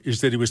Jonah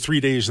is that he was 3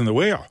 days in the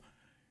whale.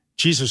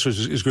 Jesus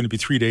is going to be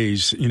 3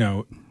 days,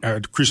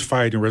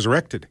 crucified and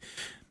resurrected.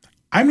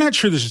 I'm not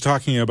sure this is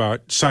talking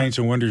about signs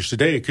and wonders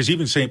today, because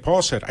even St.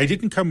 Paul said, I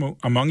didn't come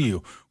among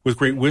you with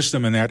great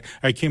wisdom in that.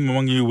 I came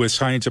among you with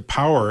signs of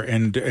power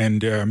and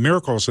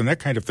miracles and that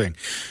kind of thing.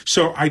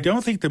 So I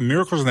don't think the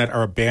miracles in that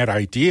are a bad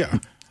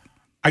idea.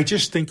 I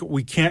just think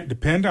we can't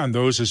depend on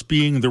those as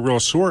being the real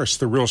source.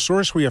 The real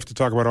source we have to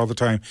talk about all the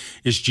time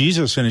is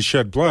Jesus and his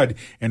shed blood.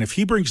 And if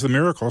he brings the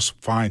miracles,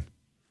 fine.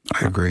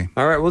 I agree.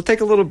 All right, we'll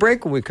take a little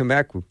break. When we come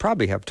back, we'll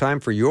probably have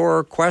time for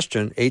your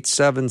question,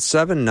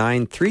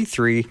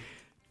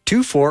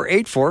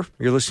 877-933-2484.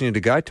 You're listening to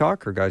Guy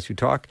Talk, or Guys Who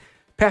Talk.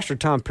 Pastor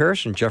Tom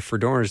Parrish and Jeff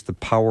Verdorn is the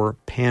Power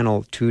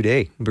Panel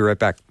today. We'll be right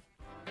back.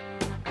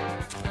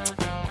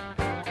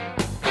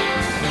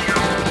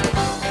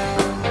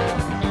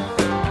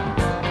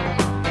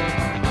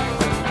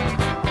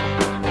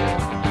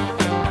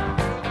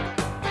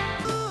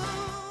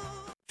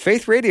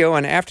 Faith Radio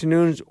and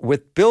Afternoons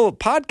with Bill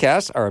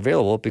podcasts are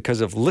available because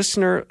of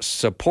listener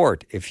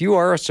support. If you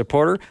are a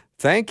supporter,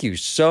 thank you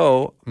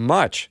so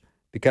much.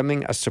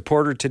 Becoming a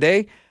supporter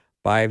today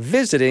by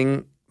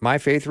visiting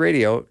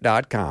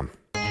myfaithradio.com.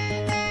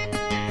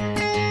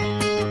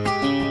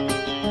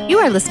 You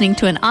are listening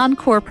to an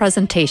encore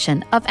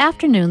presentation of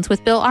Afternoons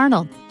with Bill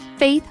Arnold.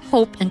 Faith,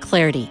 hope, and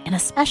clarity in a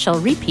special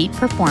repeat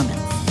performance.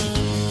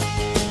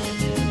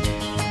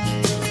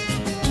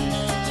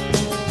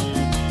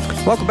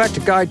 Welcome back to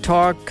Guide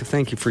Talk.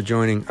 Thank you for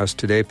joining us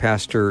today.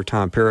 Pastor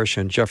Tom Parrish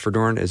and Jeff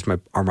Verdorn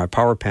are my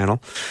power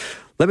panel.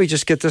 Let me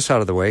just get this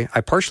out of the way.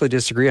 I partially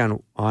disagree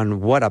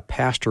on what a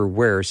pastor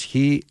wears.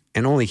 He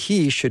and only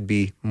he should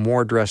be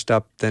more dressed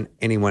up than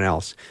anyone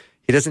else.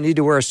 He doesn't need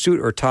to wear a suit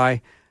or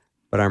tie,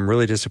 but I'm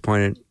really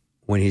disappointed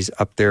when he's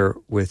up there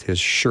with his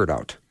shirt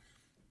out.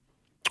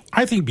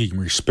 I think being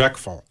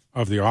respectful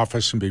of the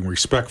office and being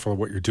respectful of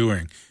what you're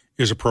doing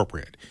is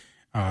appropriate.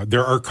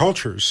 There are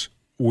cultures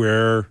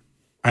where,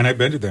 and I've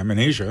been to them in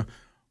Asia,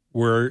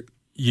 where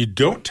you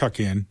don't tuck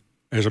in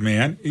as a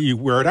man, you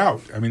wear it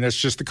out. I mean, that's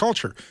just the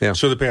culture. Yeah.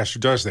 So the pastor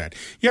does that.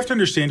 You have to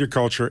understand your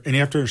culture, and you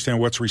have to understand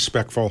what's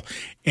respectful.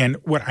 And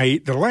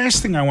the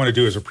last thing I want to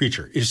do as a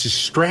preacher is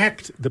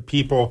distract the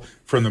people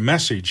from the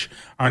message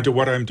onto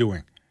what I'm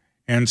doing.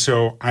 And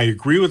so I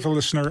agree with the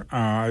listener.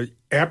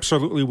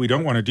 Absolutely, we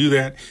don't want to do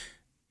that.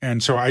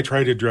 And so I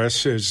try to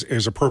dress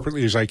as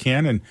appropriately as I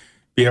can and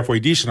be halfway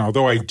decent,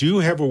 although I do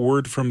have a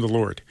word from the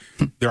Lord.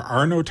 There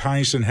are no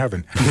ties in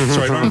heaven,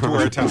 so I don't have to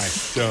wear a tie.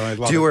 So I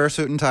love Do you wear a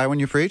suit and tie when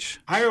you preach?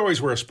 I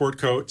always wear a sport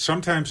coat.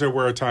 Sometimes I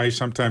wear a tie,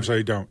 sometimes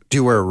I don't. Do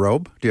you wear a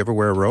robe? Do you ever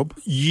wear a robe?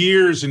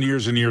 Years and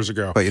years and years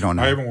ago. But you don't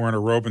know. I haven't worn a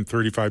robe in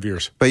 35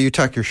 years. But you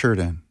tuck your shirt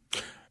in.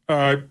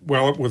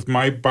 Well, with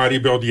my body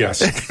build,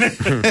 yes.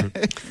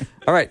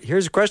 All right,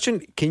 here's a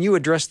question. Can you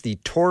address the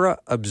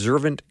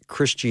Torah-observant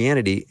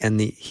Christianity and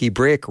the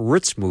Hebraic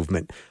roots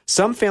movement?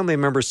 Some family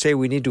members say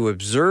we need to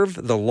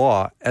observe the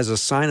law as a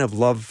sign of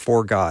love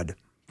for God.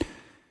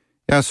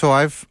 Yeah, so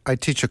I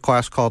teach a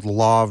class called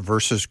Law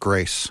versus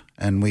Grace,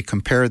 and we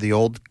compare the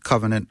old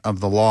covenant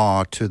of the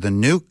law to the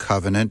new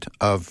covenant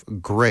of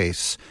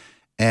grace.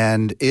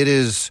 And it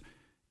is...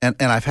 And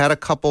I've had a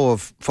couple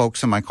of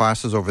folks in my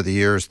classes over the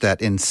years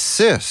that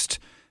insist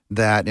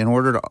that in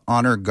order to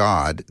honor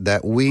God,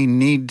 that we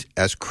need,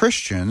 as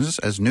Christians,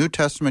 as New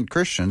Testament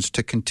Christians,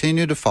 to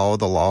continue to follow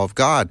the law of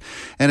God.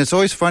 And it's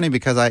always funny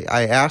because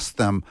I ask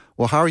them,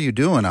 well, how are you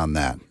doing on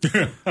that?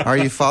 Are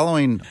you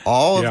following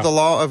all of the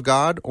law of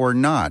God or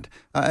not?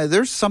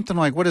 There's something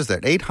like,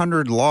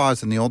 800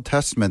 laws in the Old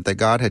Testament that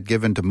God had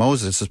given to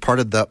Moses as part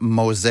of the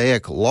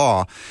Mosaic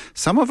law.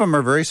 Some of them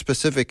are very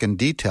specific and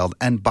detailed.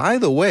 And by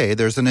the way,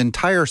 there's an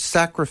entire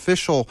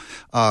sacrificial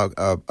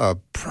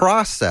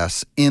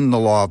process in the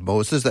law of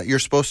Moses that you're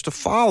supposed to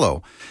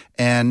follow.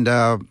 And,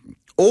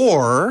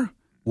 or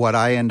what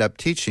I end up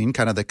teaching,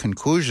 kind of the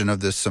conclusion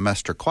of this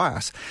semester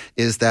class,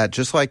 is that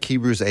just like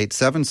Hebrews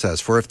 8:7 says,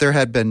 for if there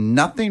had been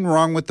nothing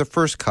wrong with the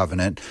first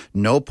covenant,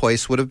 no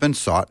place would have been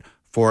sought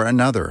for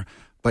another.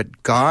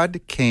 But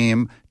God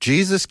came,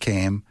 Jesus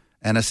came,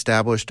 and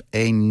established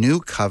a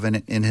new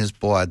covenant in his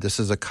blood. This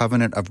is a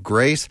covenant of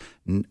grace,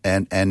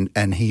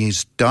 and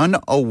he's done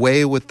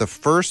away with the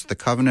first, the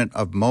covenant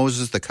of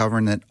Moses, the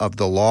covenant of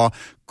the law.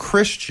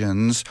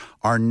 Christians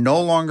are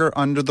no longer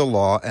under the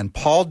law, and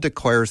Paul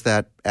declares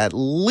that at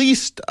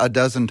least a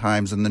dozen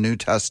times in the New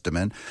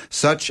Testament,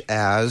 such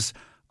as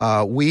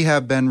we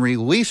have been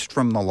released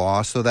from the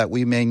law so that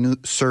we may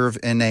serve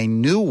in a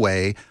new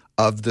way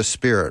of the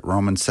Spirit,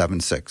 Romans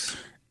 7:6.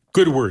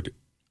 Good word.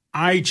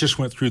 I just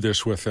went through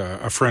this with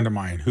a friend of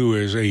mine who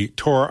is a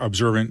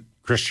Torah-observant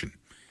Christian.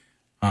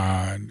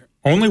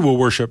 Only will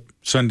worship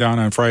sundown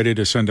on Friday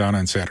to sundown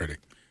on Saturday,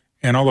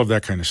 and all of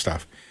that kind of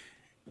stuff.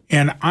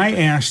 And I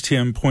asked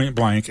him point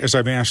blank, as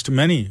I've asked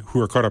many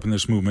who are caught up in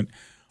this movement,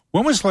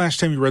 when was the last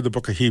time you read the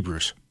book of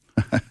Hebrews?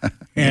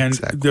 And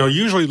they'll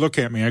usually look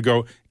at me and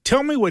go,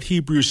 tell me what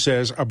Hebrews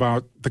says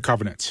about the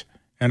covenants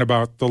and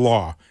about the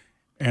law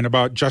and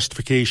about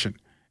justification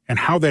and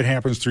how that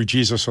happens through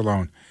Jesus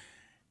alone.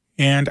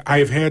 And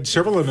I've had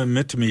several of them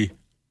admit to me,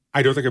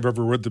 I don't think I've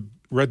ever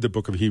read the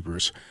book of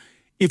Hebrews.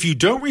 If you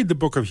don't read the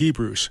book of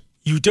Hebrews,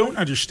 you don't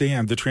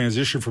understand the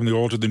transition from the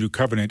old to the new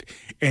covenant,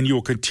 and you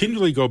will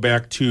continually go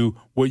back to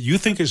what you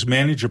think is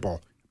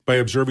manageable by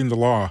observing the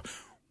law,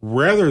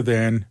 rather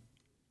than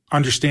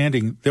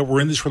understanding that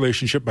we're in this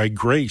relationship by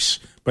grace,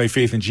 by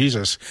faith in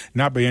Jesus,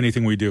 not by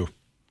anything we do.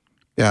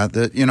 Yeah,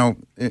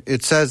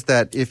 it says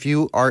that if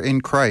you are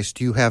in Christ,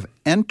 you have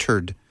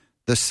entered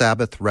the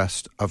Sabbath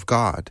rest of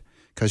God,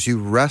 because you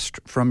rest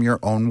from your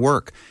own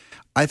work.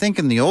 I think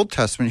in the Old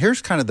Testament,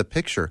 here's kind of the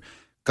picture.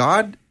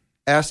 God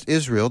asked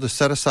Israel to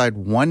set aside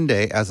one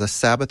day as a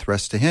Sabbath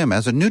rest to him.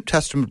 As a New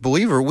Testament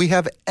believer, we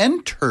have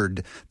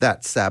entered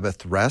that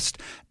Sabbath rest,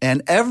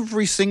 and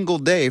every single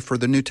day for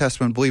the New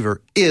Testament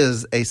believer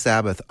is a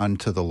Sabbath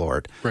unto the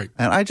Lord. Right.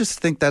 And I just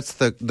think that's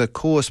the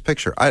coolest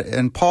picture.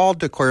 And Paul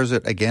declares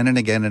it again and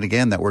again and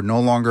again that we're no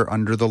longer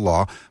under the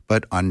law,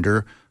 but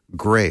under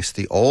grace.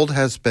 The old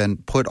has been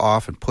put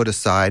off and put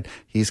aside.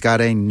 He's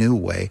got a new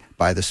way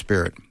by the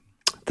Spirit.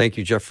 Thank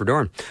you, Jeff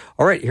Verdorn.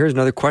 All right, here's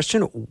another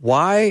question.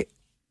 Why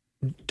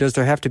does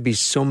there have to be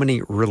so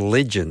many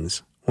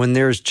religions when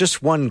there's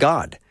just one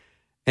God?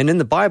 And in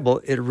the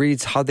Bible, it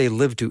reads how they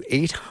lived to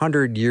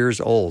 800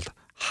 years old.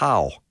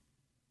 How?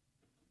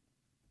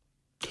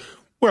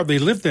 Well, they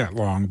lived that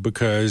long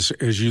because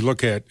as you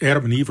look at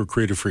Adam and Eve were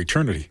created for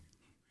eternity.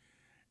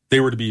 They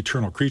were to be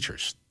eternal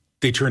creatures.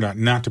 They turned out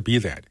not to be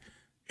that.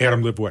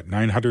 Adam lived,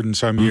 900 and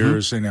some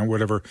years and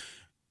whatever.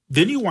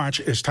 Then you watch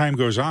as time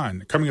goes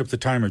on, coming up the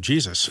time of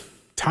Jesus,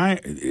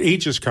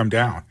 ages come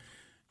down.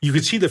 You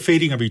can see the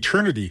fading of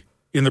eternity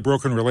in the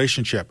broken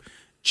relationship.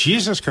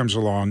 Jesus comes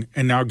along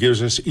and now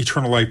gives us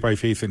eternal life by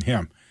faith in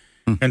him.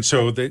 And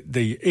so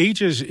the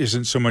ages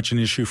isn't so much an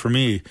issue for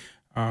me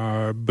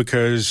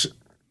because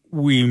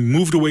we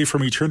moved away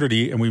from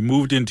eternity and we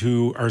moved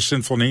into our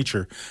sinful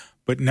nature.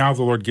 But now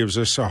the Lord gives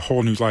us a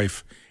whole new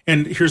life.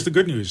 And here's the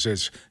good news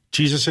is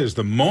Jesus says,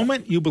 the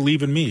moment you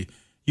believe in me,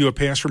 you have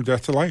passed from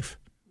death to life.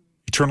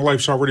 Eternal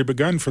life's already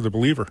begun for the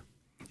believer.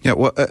 Yeah,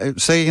 well,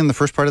 say in the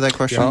first part of that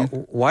question.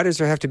 Why does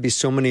there have to be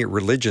so many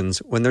religions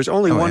when there's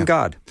only one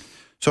God?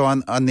 So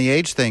on the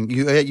age thing,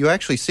 you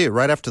actually see it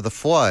right after the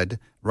flood.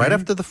 Right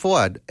after the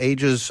flood,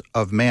 ages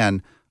of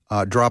man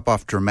drop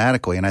off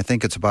dramatically. And I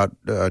think it's about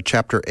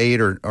chapter 8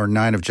 or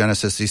 9 of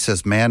Genesis. He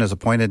says man is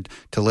appointed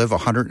to live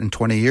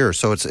 120 years.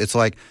 So it's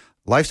like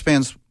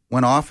lifespans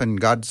went off and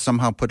God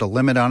somehow put a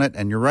limit on it.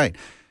 And you're right.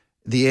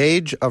 The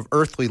age of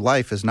earthly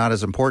life is not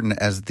as important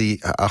as the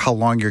how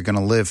long you're going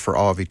to live for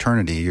all of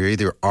eternity. You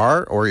either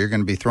are or you're going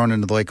to be thrown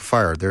into the lake of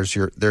fire. There's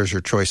your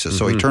choices.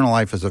 So eternal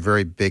life is a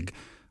very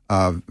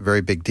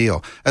big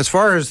deal. As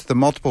far as the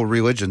multiple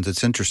religions,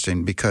 it's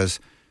interesting because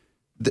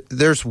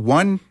there's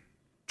one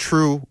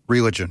true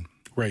religion,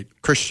 right?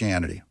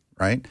 Christianity,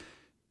 right?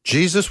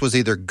 Jesus was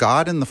either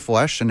God in the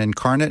flesh and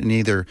incarnate and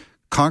either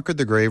conquered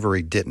the grave or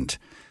he didn't.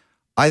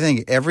 I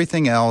think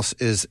everything else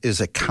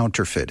is a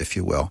counterfeit, if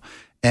you will.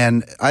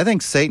 And I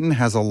think Satan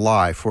has a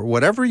lie for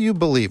whatever you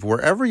believe,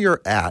 wherever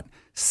you're at.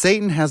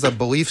 Satan has a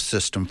belief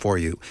system for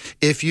you.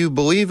 If you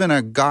believe in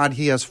a God,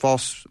 he has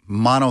false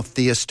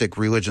monotheistic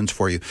religions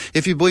for you.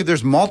 If you believe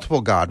there's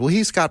multiple God, well,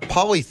 he's got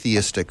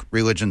polytheistic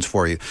religions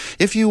for you.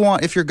 If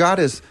your God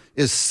is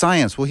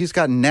science, well, he's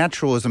got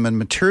naturalism and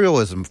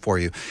materialism for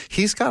you.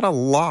 He's got a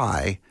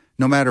lie.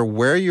 No matter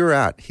where you're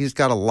at, he's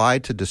got a lie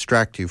to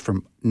distract you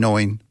from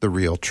knowing the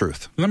real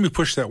truth. Let me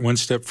push that one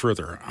step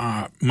further.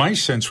 My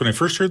sense when I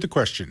first heard the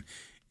question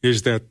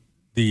is that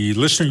the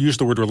listener used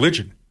the word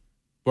religion,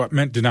 but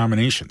meant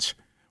denominations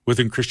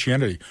within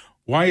Christianity.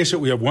 Why is it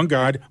we have one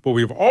God, but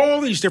we have all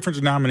these different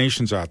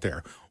denominations out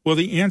there? Well,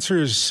 the answer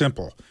is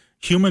simple.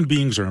 Human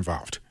beings are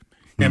involved.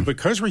 And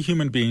because we're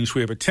human beings,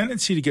 we have a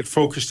tendency to get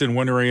focused in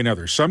one area or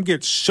another. Some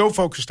get so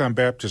focused on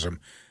baptism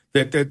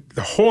that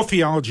the whole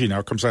theology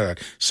now comes out of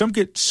that. Some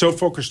get so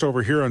focused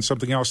over here on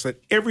something else that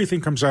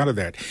everything comes out of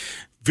that.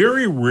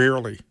 Very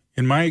rarely,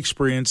 in my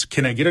experience,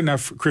 can I get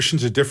enough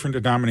Christians of different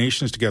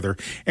denominations together,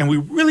 and we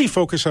really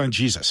focus on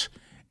Jesus.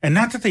 And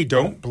not that they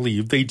don't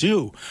believe, they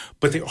do,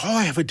 but they all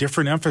have a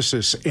different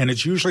emphasis, and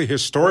it's usually a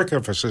historic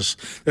emphasis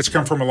that's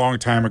come from a long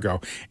time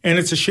ago. And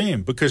it's a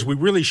shame, because we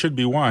really should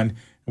be one.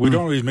 We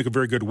don't always make a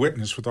very good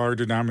witness with our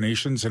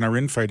denominations and our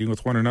infighting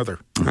with one another.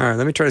 All right,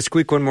 let me try to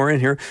squeak one more in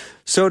here.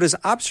 So does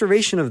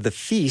observation of the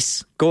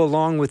feasts go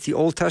along with the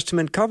Old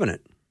Testament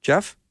covenant?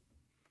 Jeff?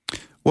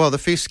 Well, the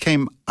feasts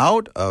came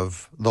out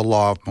of the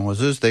law of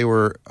Moses. They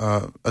were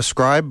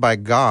ascribed by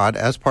God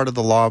as part of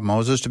the law of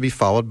Moses to be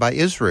followed by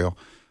Israel.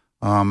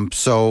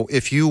 So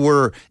if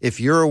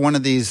you're one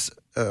of these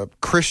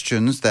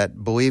Christians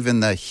that believe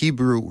in the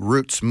Hebrew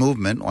roots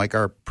movement, like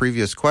our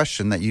previous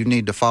question, that you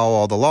need to follow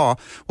all the law,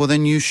 well,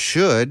 then you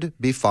should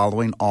be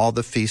following all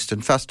the feasts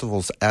and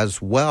festivals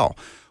as well.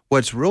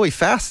 What's really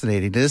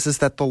fascinating is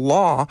that the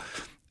law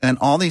and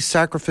all these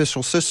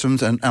sacrificial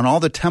systems and all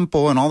the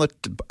temple and all the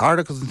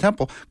articles of the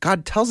temple,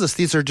 God tells us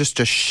these are just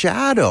a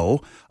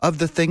shadow of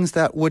the things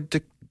that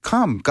would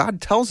come.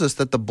 God tells us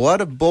that the blood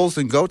of bulls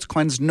and goats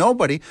cleansed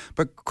nobody,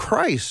 but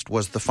Christ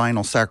was the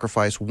final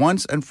sacrifice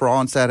once and for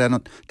all and sat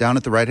down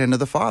at the right hand of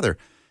the Father.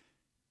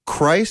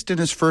 Christ in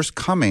his first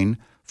coming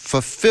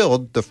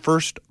fulfilled the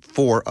first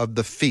 4 of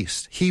the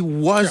feasts. He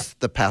was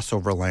the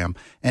Passover lamb.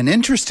 And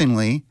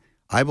interestingly,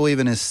 I believe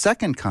in his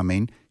second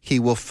coming, he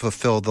will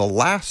fulfill the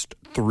last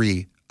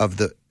 3 of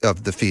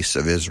the feasts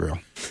of Israel.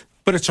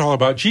 But it's all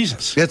about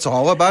Jesus. It's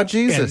all about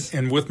Jesus.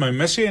 And with my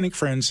Messianic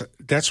friends,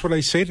 that's what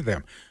I say to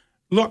them.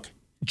 Look,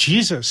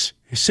 Jesus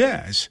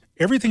says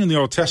everything in the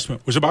Old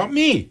Testament was about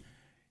me,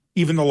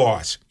 even the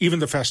laws, even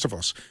the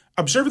festivals.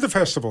 Observe the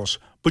festivals,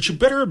 but you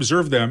better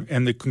observe them.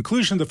 And the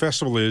conclusion of the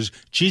festival is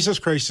Jesus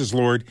Christ is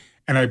Lord,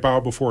 and I bow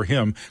before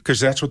him,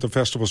 because that's what the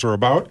festivals are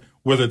about,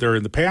 whether they're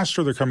in the past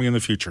or they're coming in the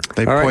future.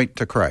 They point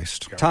to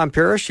Christ. Tom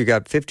Parrish, you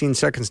got 15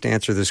 seconds to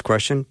answer this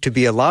question. To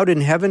be allowed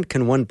in heaven,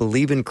 can one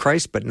believe in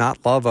Christ but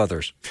not love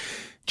others?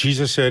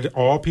 Jesus said,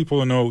 all people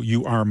will know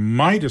you are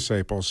my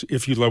disciples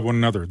if you love one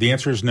another. The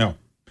answer is no.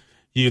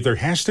 There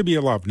has to be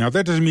a love. Now,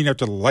 that doesn't mean you have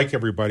to like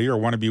everybody or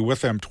want to be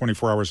with them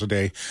 24 hours a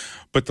day.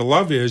 But the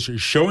love is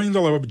showing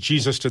the love of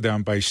Jesus to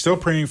them by still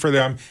praying for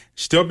them,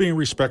 still being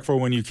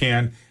respectful when you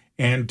can,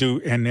 and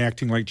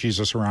acting like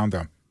Jesus around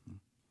them.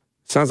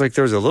 Sounds like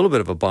there was a little bit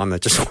of a bomb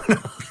that just went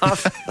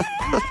off.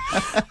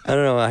 I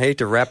don't know. I hate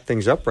to wrap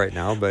things up right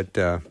now, but...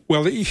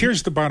 well,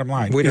 here's the bottom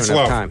line. We don't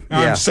have time.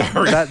 I'm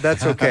sorry.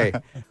 That's okay.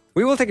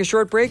 We will take a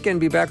short break and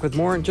be back with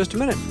more in just a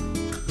minute.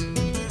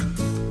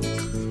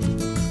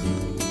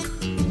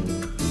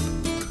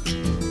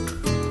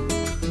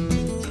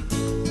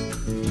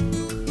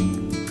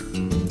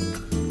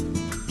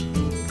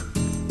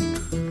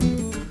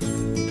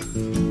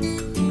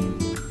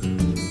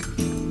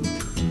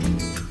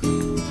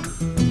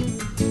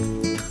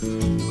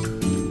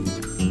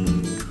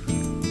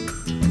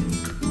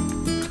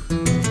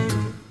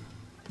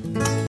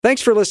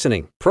 Thanks for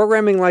listening.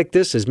 Programming like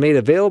this is made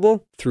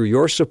available through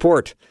your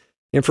support.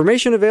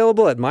 Information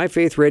available at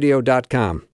myfaithradio.com.